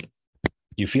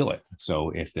you feel it.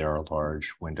 So if there are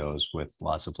large windows with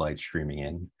lots of light streaming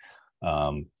in,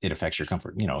 it affects your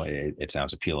comfort. You know, it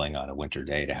sounds appealing on a winter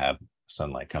day to have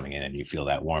sunlight coming in and you feel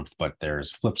that warmth, but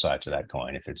there's flip side to that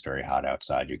coin. If it's very hot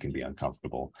outside, you can be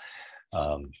uncomfortable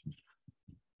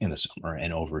in the summer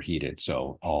and overheated.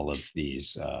 So all of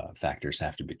these factors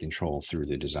have to be controlled through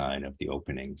the design of the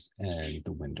openings and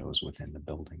the windows within the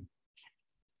building.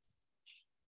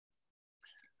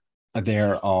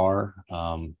 There are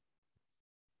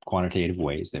quantitative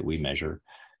ways that we measure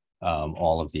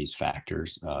all of these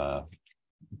factors,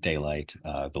 daylight,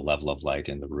 the level of light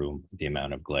in the room, the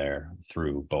amount of glare,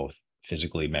 through both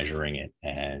physically measuring it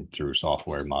and through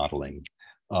software modeling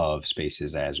of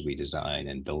spaces as we design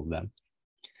and build them.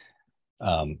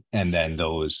 And then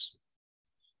those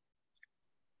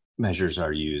measures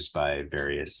are used by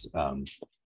various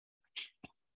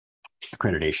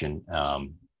accreditation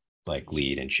like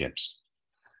LEED and CHIPS.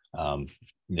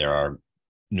 There are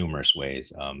numerous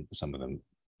ways, some of them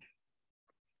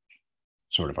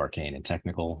sort of arcane and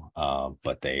technical,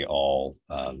 but they all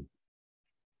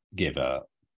give a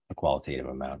qualitative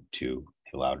amount to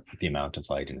allow the amount of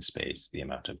light in a space, the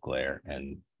amount of glare,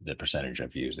 and the percentage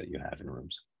of views that you have in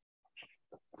rooms.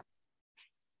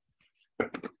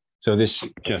 So this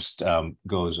just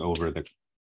goes over the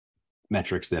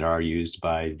metrics that are used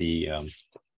by the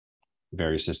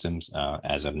various systems.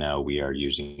 As of now, we are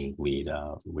using LEED,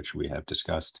 which we have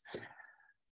discussed.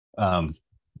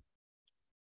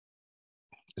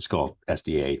 It's called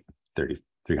SDA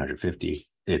 3350.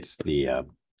 It's the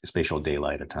spatial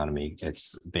daylight autonomy.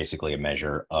 It's basically a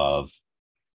measure of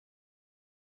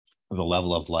the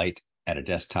level of light at a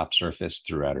desktop surface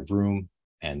throughout a room,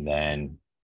 and then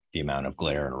the amount of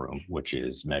glare in a room, which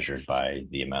is measured by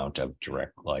the amount of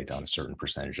direct light on a certain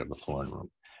percentage of the floor in the room.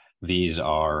 These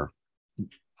are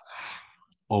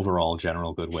overall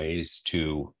general good ways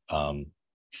to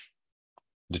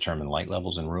determine light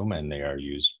levels in room, and they are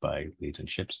used by LEEDs and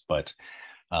CHIPS, but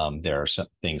there are some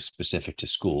things specific to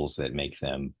schools that make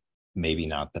them maybe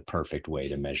not the perfect way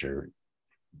to measure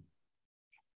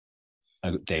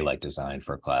a daylight design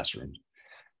for classrooms.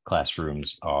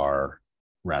 Classrooms are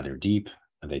rather deep.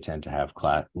 They tend to have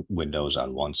windows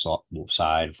on one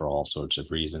side for all sorts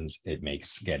of reasons. It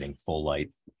makes getting full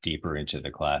light deeper into the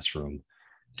classroom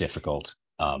difficult.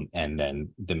 And then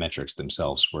the metrics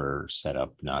themselves were set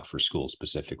up not for school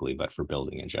specifically, but for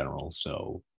building in general.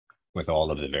 So with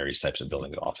all of the various types of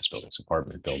buildings, office buildings,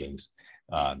 apartment buildings,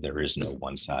 there is no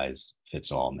one size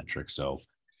fits all metric. So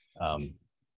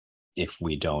if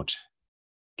we don't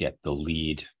get the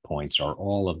LEED points or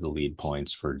all of the LEED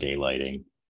points for daylighting,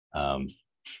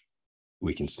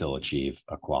 we can still achieve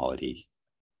a quality,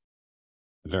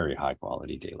 very high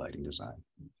quality daylighting design.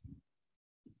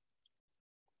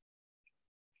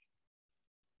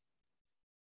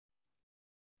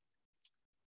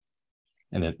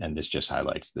 And this just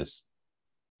highlights this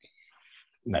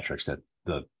metrics that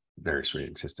the various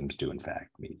rating systems do in fact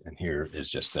meet. And here is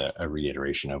just a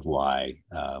reiteration of why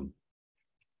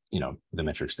you know, the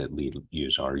metrics that LEED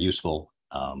use are useful,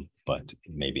 but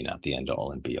maybe not the end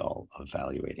all and be all of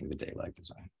evaluating the daylight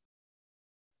design.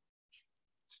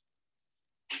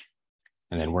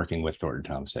 And then working with Thornton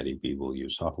Tomasetti, we will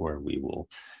use software. We will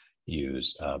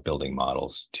use building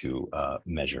models to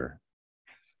measure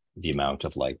the amount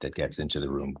of light that gets into the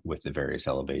room with the various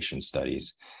elevation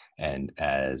studies, and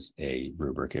as a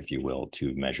rubric, if you will,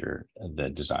 to measure the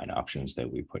design options that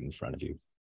we put in front of you.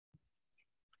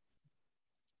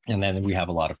 And then we have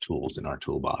a lot of tools in our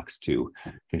toolbox to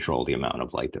control the amount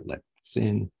of light that lets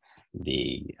in,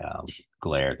 the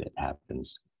glare that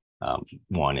happens.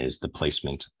 One is the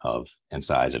placement of and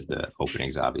size of the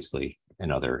openings, obviously.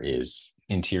 Another is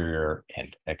interior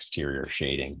and exterior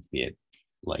shading, be it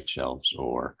light shelves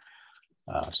or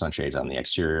sunshades on the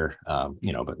exterior.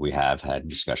 But we have had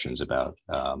discussions about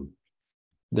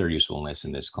their usefulness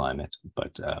in this climate,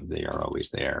 but they are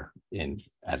always there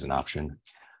as an option.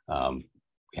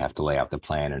 We have to lay out the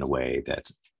plan in a way that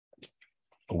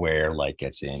where light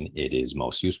gets in, it is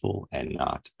most useful and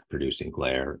not producing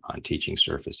glare on teaching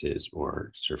surfaces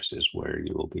or surfaces where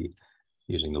you will be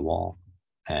using the wall.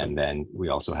 And then we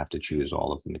also have to choose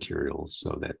all of the materials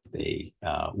so that they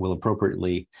will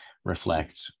appropriately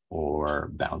reflect or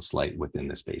bounce light within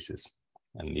the spaces.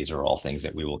 And these are all things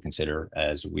that we will consider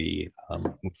as we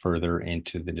move further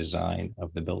into the design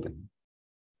of the building.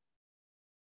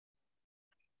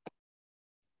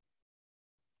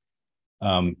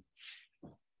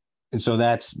 And so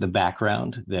that's the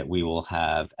background that we will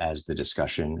have as the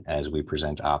discussion as we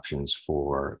present options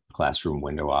for classroom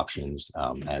window options,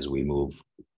 as we move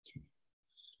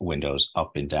windows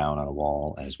up and down on a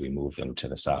wall, as we move them to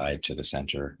the side, to the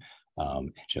center,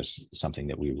 just something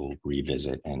that we will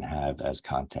revisit and have as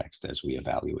context as we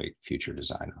evaluate future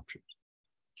design options.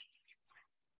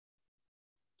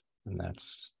 And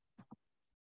that's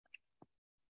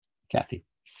Kathy.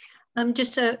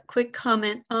 Just a quick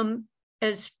comment.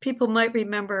 As people might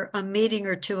remember, a meeting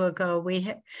or two ago, we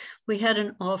had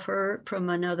an offer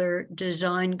from another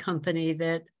design company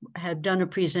that had done a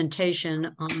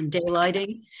presentation on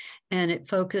daylighting, and it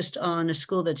focused on a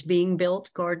school that's being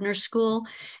built, Gardner School.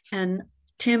 And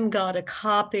Tim got a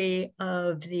copy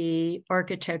of the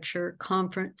architecture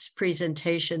conference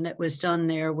presentation that was done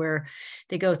there, where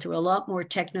they go through a lot more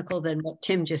technical than what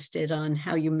Tim just did on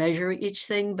how you measure each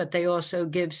thing, but they also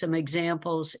give some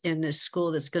examples in this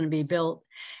school that's going to be built.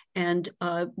 And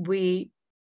we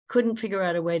couldn't figure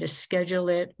out a way to schedule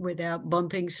it without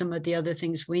bumping some of the other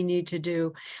things we need to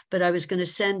do. But I was going to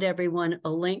send everyone a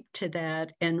link to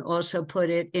that and also put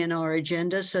it in our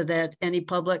agenda so that any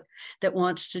public that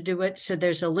wants to do it. So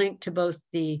there's a link to both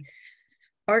the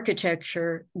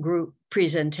architecture group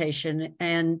presentation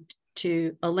and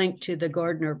to a link to the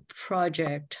Gardner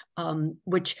project,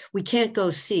 which we can't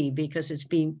go see because it's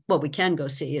being, well, we can go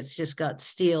see, it's just got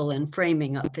steel and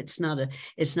framing up. It's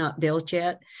not built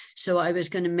yet. So I was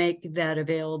going to make that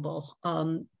available.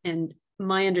 And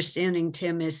my understanding,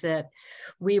 Tim, is that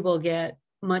we will get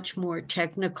much more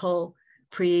technical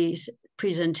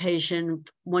presentation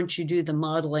once you do the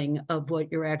modeling of what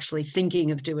you're actually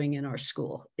thinking of doing in our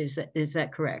school. Is that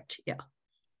correct? Yeah.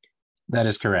 That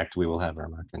is correct. We will have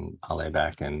Ermak and Ale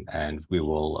back, and we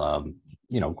will,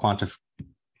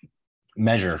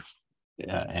 measure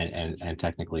and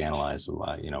technically analyze,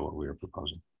 what we are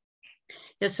proposing.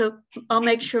 Yeah, so I'll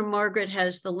make sure Margaret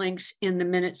has the links in the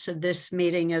minutes of this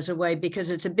meeting as a way, because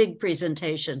it's a big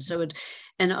presentation. So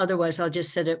and otherwise I'll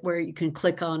just set it where you can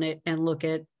click on it and look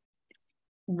at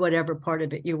whatever part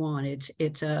of it you want.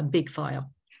 It's a big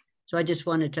file. So I just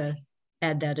wanted to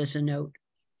add that as a note.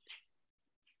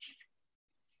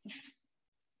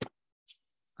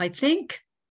 I think,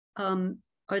 are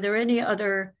there any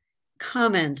other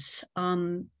comments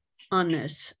on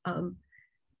this?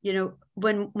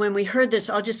 When we heard this,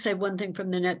 I'll just say one thing from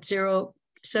the Net Zero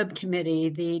subcommittee,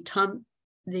 the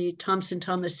Thompson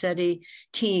Tomasetti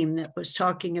team that was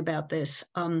talking about this.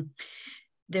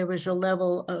 There was a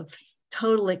level of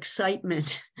total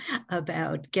excitement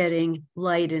about getting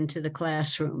light into the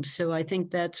classroom. So I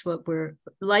think that's what we're,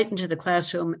 light into the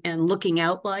classroom and looking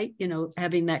out light,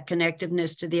 having that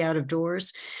connectiveness to the out of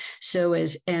doors. So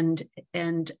and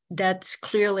that's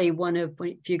clearly one of,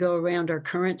 if you go around our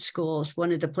current schools,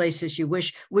 one of the places you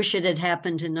wish it had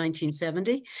happened in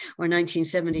 1970 or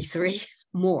 1973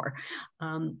 more.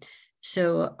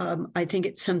 So I think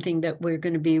it's something that we're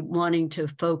going to be wanting to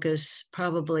focus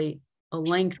probably a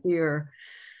lengthier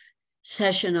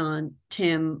session on,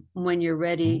 Tim, when you're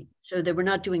ready, so that we're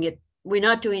not doing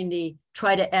the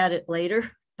try to add it later,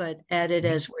 but add it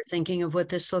as we're thinking of what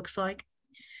this looks like.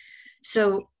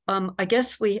 So I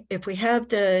guess if we have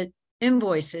the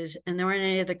invoices and there aren't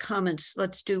any other comments,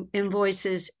 let's do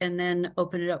invoices and then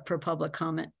open it up for public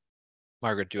comment.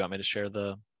 Margaret, do you want me to share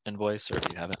the invoice, or do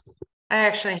you have it? I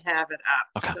actually have it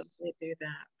up, okay. So let me do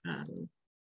that.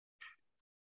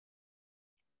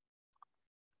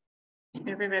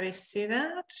 Everybody see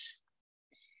that?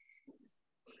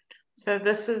 So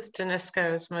this is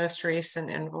Danisco's most recent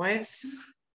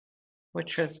invoice,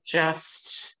 which was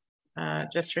just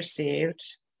received.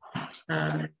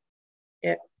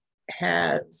 It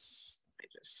has, let me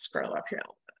just scroll up here a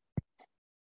little bit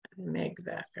and make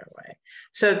that go away.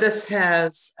 So this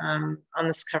has, on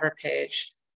this cover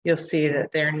page, you'll see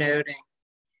that they're noting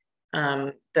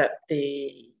that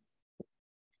the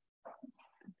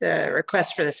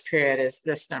request for this period is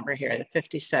this number here, the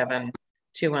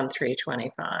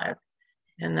 57,213.25.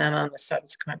 And then on the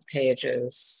subsequent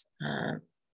pages,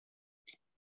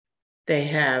 they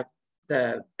have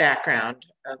the background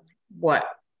of what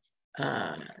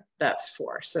that's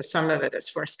for. So some of it is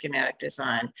for schematic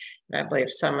design, and I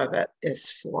believe some of it is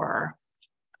for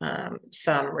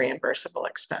some reimbursable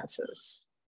expenses.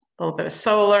 A little bit of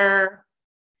solar,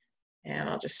 and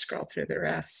I'll just scroll through the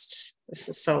rest. This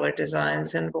is Solar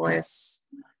Designs invoice.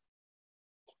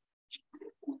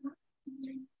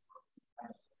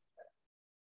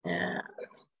 And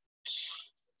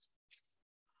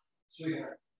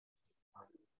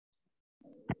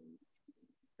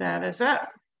that is it.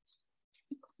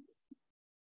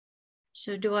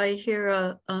 So do I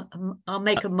hear I'll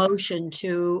make a motion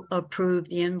to approve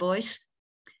the invoice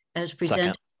as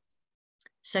presented.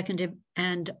 Seconded,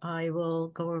 and I will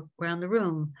go around the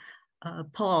room.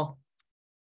 Paul.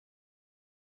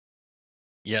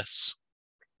 Yes.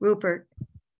 Rupert.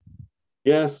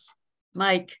 Yes.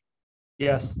 Mike.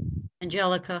 Yes.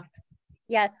 Angelica.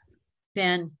 Yes.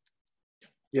 Ben.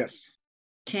 Yes.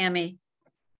 Tammy.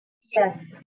 Yes.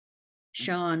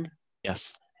 Sean.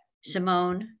 Yes.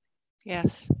 Simone.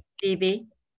 Yes. Phoebe.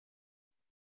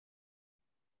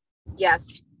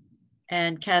 Yes.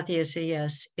 And Kathy is a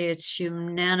yes. It's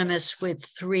unanimous with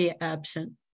 3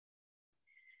 absent.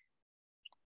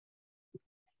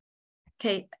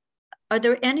 Okay. Are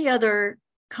there any other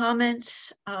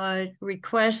comments,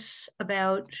 requests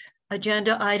about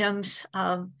agenda items?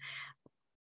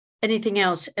 Anything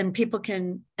else? And people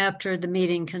can, after the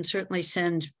meeting, can certainly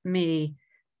send me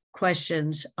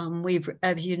questions.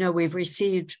 As you know, we've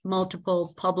received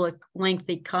multiple public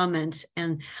lengthy comments,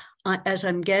 and as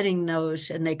I'm getting those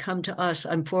and they come to us,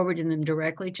 I'm forwarding them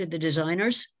directly to the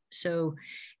designers. So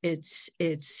it's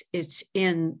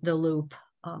in the loop.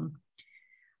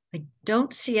 I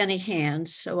don't see any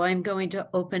hands, so I'm going to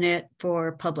open it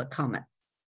for public comment.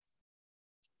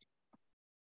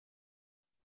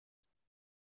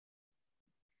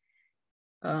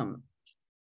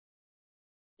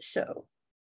 So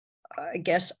I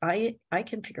guess I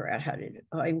can figure out how to do it.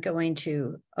 I'm going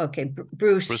to, okay,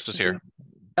 Bruce. Bruce is here.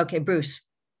 Okay, Bruce,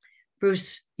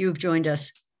 you've joined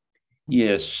us.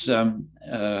 Yes,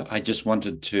 I just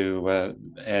wanted to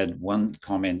add one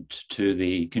comment to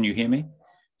the, can you hear me?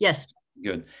 Yes.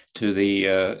 Good. To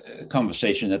the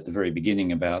conversation at the very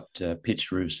beginning about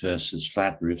pitched roofs versus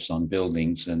flat roofs on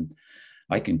buildings. And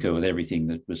I concur with everything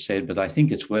that was said, but I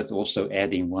think it's worth also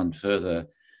adding one further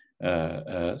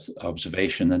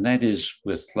observation, and that is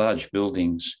with large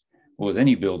buildings, or with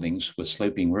any buildings with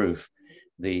sloping roof,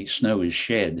 the snow is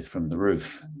shed from the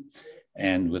roof.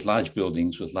 And with large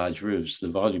buildings with large roofs, the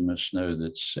volume of snow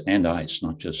that's, and ice,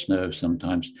 not just snow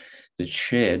sometimes, that's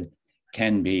shed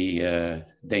can be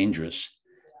dangerous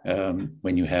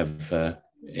when you have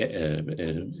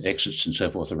exits and so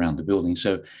forth around the building.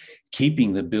 So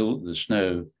keeping the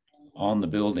snow on the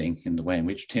building in the way in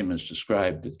which Tim has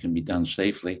described that can be done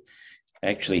safely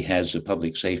actually has a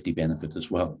public safety benefit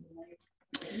as well.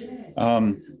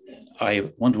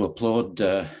 I want to applaud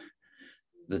the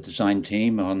design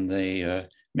team on the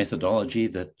methodology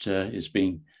that is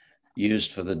being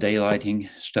used for the daylighting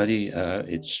study.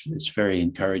 It's very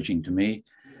encouraging to me.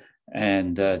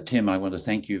 And Tim, I want to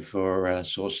thank you for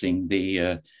sourcing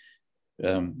the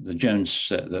Jones,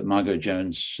 the Margot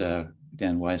Jones,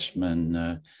 Dan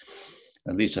Weissman,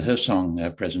 Lisa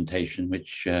Hersong presentation,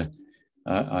 which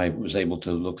I was able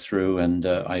to look through, and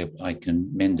I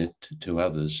commend it to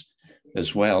others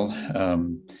as well.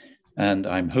 And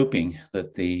I'm hoping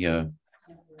that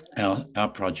our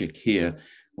project here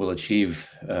will achieve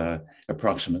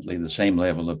approximately the same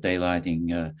level of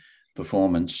daylighting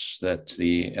performance that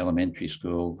the elementary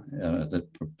school,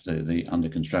 the under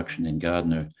construction in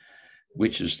Gardner,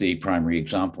 which is the primary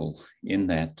example in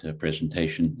that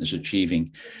presentation, is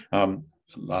achieving.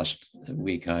 Last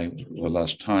week, or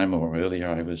last time or earlier,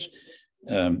 I was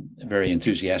very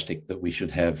enthusiastic that we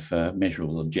should have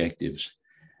measurable objectives.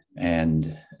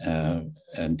 And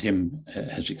Tim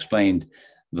has explained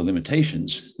the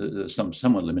limitations,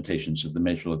 somewhat limitations of the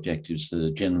measurable objectives that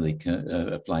are generally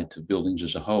applied to buildings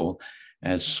as a whole,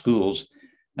 as schools.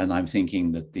 And I'm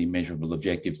thinking that the measurable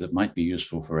objective that might be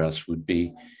useful for us would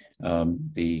be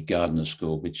the Gardner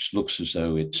School, which looks as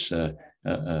though it's a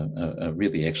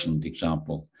really excellent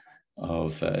example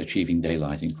of achieving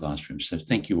daylight in classrooms. So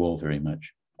thank you all very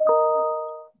much.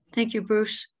 Thank you,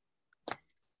 Bruce.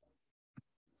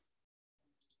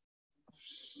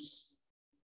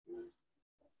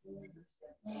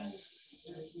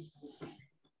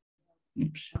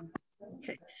 Oops.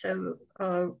 Okay, so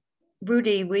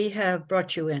Rudy, we have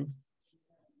brought you in.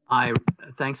 Hi,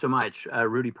 thanks so much.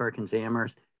 Rudy Perkins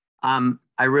Amherst.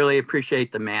 I really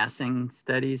appreciate the massing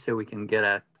study so we can get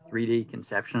a 3D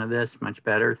conception of this much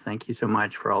better. Thank you so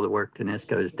much for all the work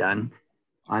Danisco has done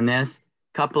on this.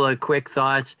 Couple of quick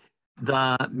thoughts.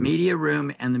 The media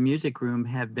room and the music room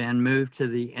have been moved to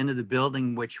the end of the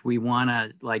building, which we want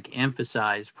to like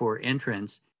emphasize for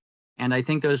entrance. And I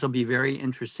think those will be very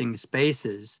interesting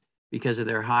spaces because of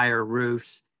their higher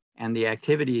roofs and the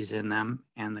activities in them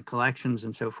and the collections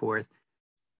and so forth.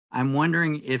 I'm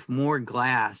wondering if more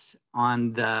glass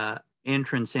on the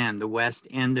entrance end, the west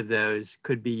end of those,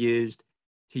 could be used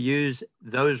to use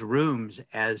those rooms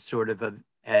as sort of a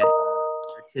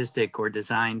artistic or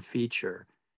design feature.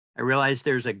 I realize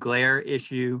there's a glare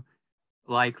issue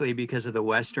likely because of the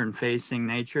western facing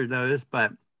nature of those,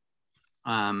 but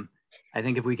I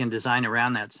think if we can design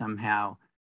around that somehow,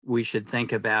 we should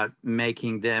think about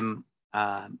making them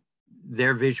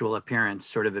their visual appearance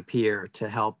sort of appear to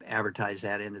help advertise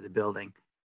that into the building.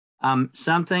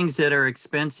 Some things that are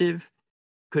expensive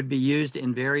could be used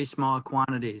in very small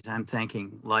quantities, I'm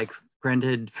thinking, like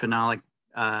printed phenolic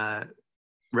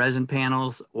resin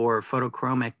panels or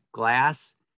photochromic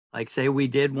glass. Like say we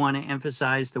did want to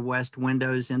emphasize the west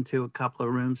windows into a couple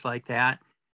of rooms like that,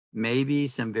 maybe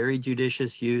some very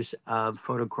judicious use of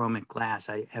photochromic glass.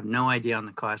 I have no idea on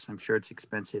the cost. I'm sure it's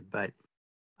expensive, but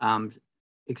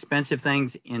expensive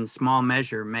things in small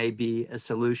measure may be a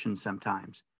solution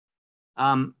sometimes.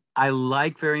 I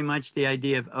like very much the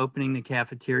idea of opening the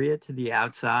cafeteria to the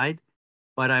outside,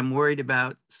 but I'm worried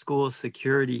about school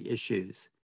security issues.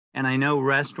 And I know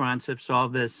restaurants have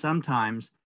solved this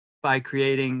sometimes by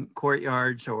creating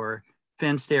courtyards or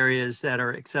fenced areas that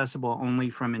are accessible only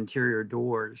from interior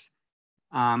doors.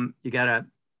 You got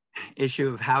an issue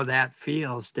of how that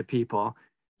feels to people.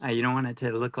 You don't want it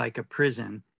to look like a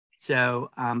prison.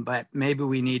 So, but maybe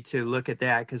we need to look at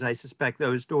that because I suspect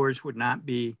those doors would not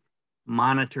be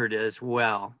monitored as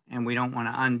well. And we don't want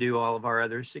to undo all of our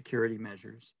other security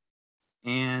measures.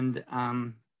 And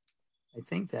I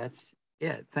think that's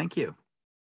it. Thank you.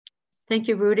 Thank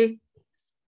you, Rudy.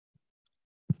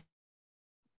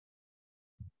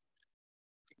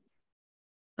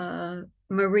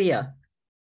 Maria.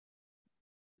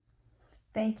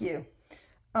 Thank you.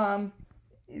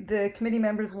 The committee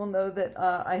members will know that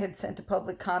I had sent a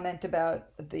public comment about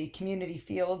the community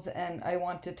fields, and I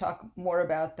want to talk more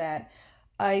about that.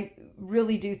 I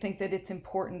really do think that it's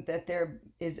important that there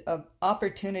is an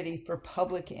opportunity for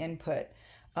public input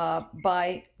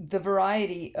by the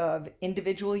variety of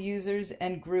individual users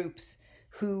and groups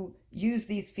who use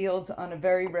these fields on a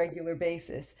very regular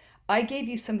basis. I gave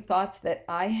you some thoughts that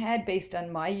I had based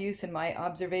on my use and my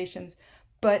observations,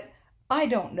 but I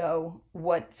don't know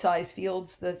what size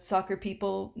fields the soccer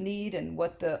people need and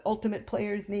what the ultimate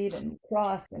players need and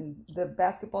cross and the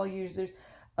basketball users.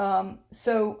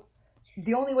 So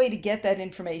the only way to get that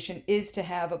information is to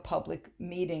have a public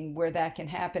meeting where that can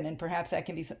happen. And perhaps that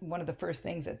can be one of the first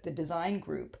things that the design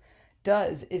group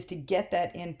does, is to get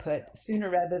that input sooner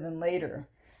rather than later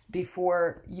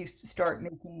before you start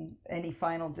making any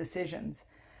final decisions.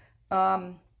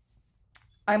 I'm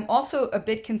also a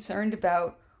bit concerned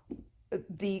about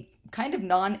the kind of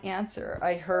non-answer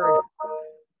I heard.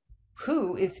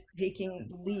 Who is taking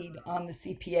the lead on the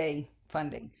CPA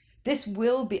funding? This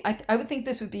will be, I would think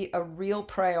this would be a real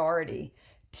priority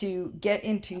to get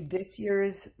into this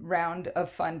year's round of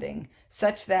funding,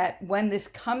 such that when this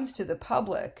comes to the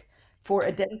public for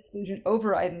a debt exclusion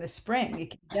override in the spring,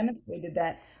 it can be demonstrated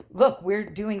that, look, we're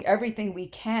doing everything we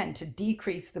can to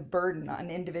decrease the burden on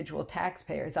individual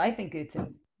taxpayers. I think it's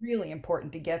really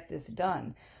important to get this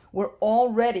done. We're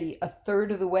already a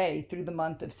third of the way through the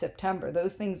month of September.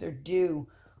 Those things are due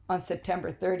on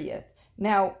September 30th.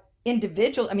 Now, I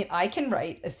mean, I can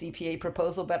write a CPA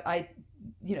proposal, but I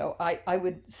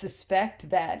would suspect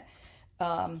that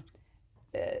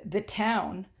the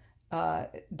town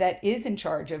that is in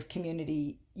charge of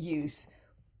community use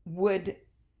would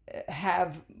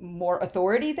have more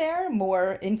authority there,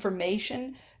 more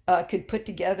information, could put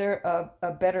together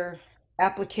a better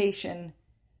application.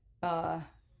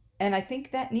 And I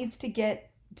think that needs to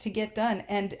get done.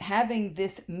 And having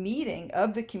this meeting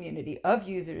of the community, of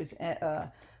users,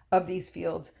 of these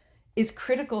fields is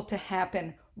critical to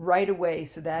happen right away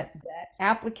so that that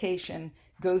application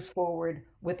goes forward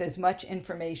with as much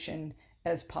information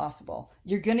as possible.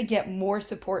 You're going to get more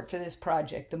support for this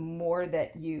project the more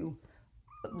that you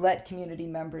let community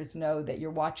members know that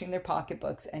you're watching their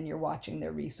pocketbooks and you're watching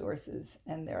their resources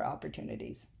and their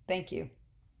opportunities. Thank you.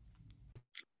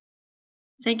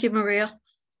 Thank you, Maria.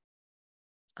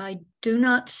 I do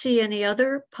not see any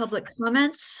other public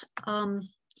comments. So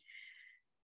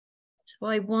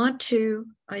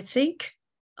I think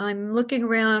I'm looking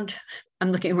around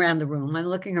the room. I'm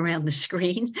looking around the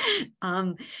screen.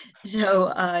 And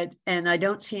I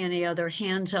don't see any other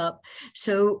hands up.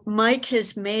 So Mike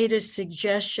has made a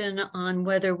suggestion on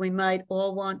whether we might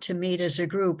all want to meet as a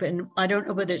group. And I don't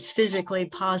know whether it's physically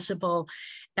possible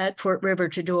at Fort River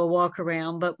to do a walk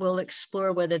around, but we'll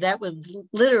explore whether that would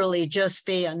literally just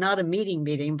be not a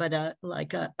meeting, but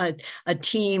a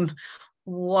team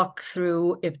walk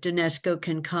through if Danesco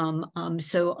can come.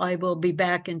 So I will be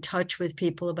back in touch with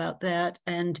people about that,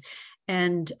 and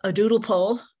a doodle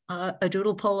poll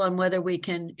on whether we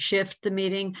can shift the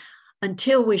meeting.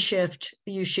 Until we shift,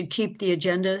 you should keep the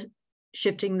agenda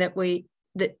shifting the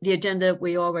agenda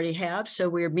we already have. So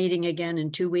we're meeting again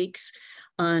in 2 weeks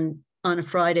on a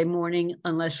Friday morning,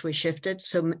 unless we shift it.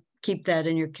 So keep that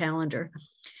in your calendar.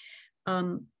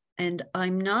 And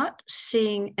I'm not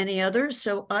seeing any others,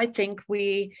 so I think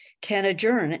we can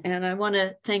adjourn. And I want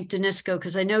to thank Danesco,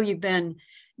 because I know you've been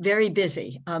very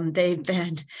busy. They've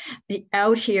been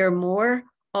out here more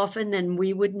often than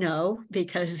we would know,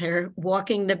 because they're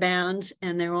walking the bounds,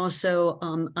 and they're also,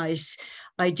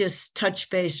 I just touched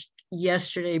base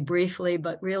yesterday briefly,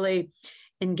 but really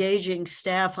engaging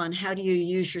staff on how do you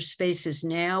use your spaces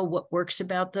now, what works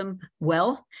about them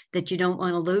well that you don't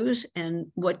want to lose, and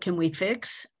what can we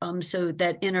fix, so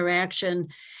that interaction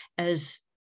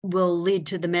will lead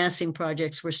to the massing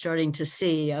projects we're starting to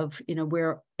see of,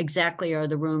 where exactly are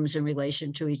the rooms in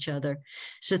relation to each other.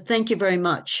 So thank you very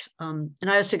much. And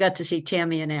I also got to see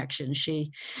Tammy in action.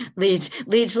 She leads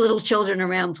little children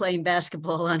around playing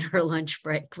basketball on her lunch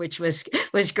break, which was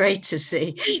great to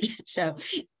see. So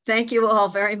thank you all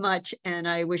very much, and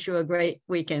I wish you a great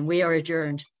weekend. We are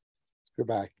adjourned.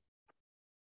 Goodbye.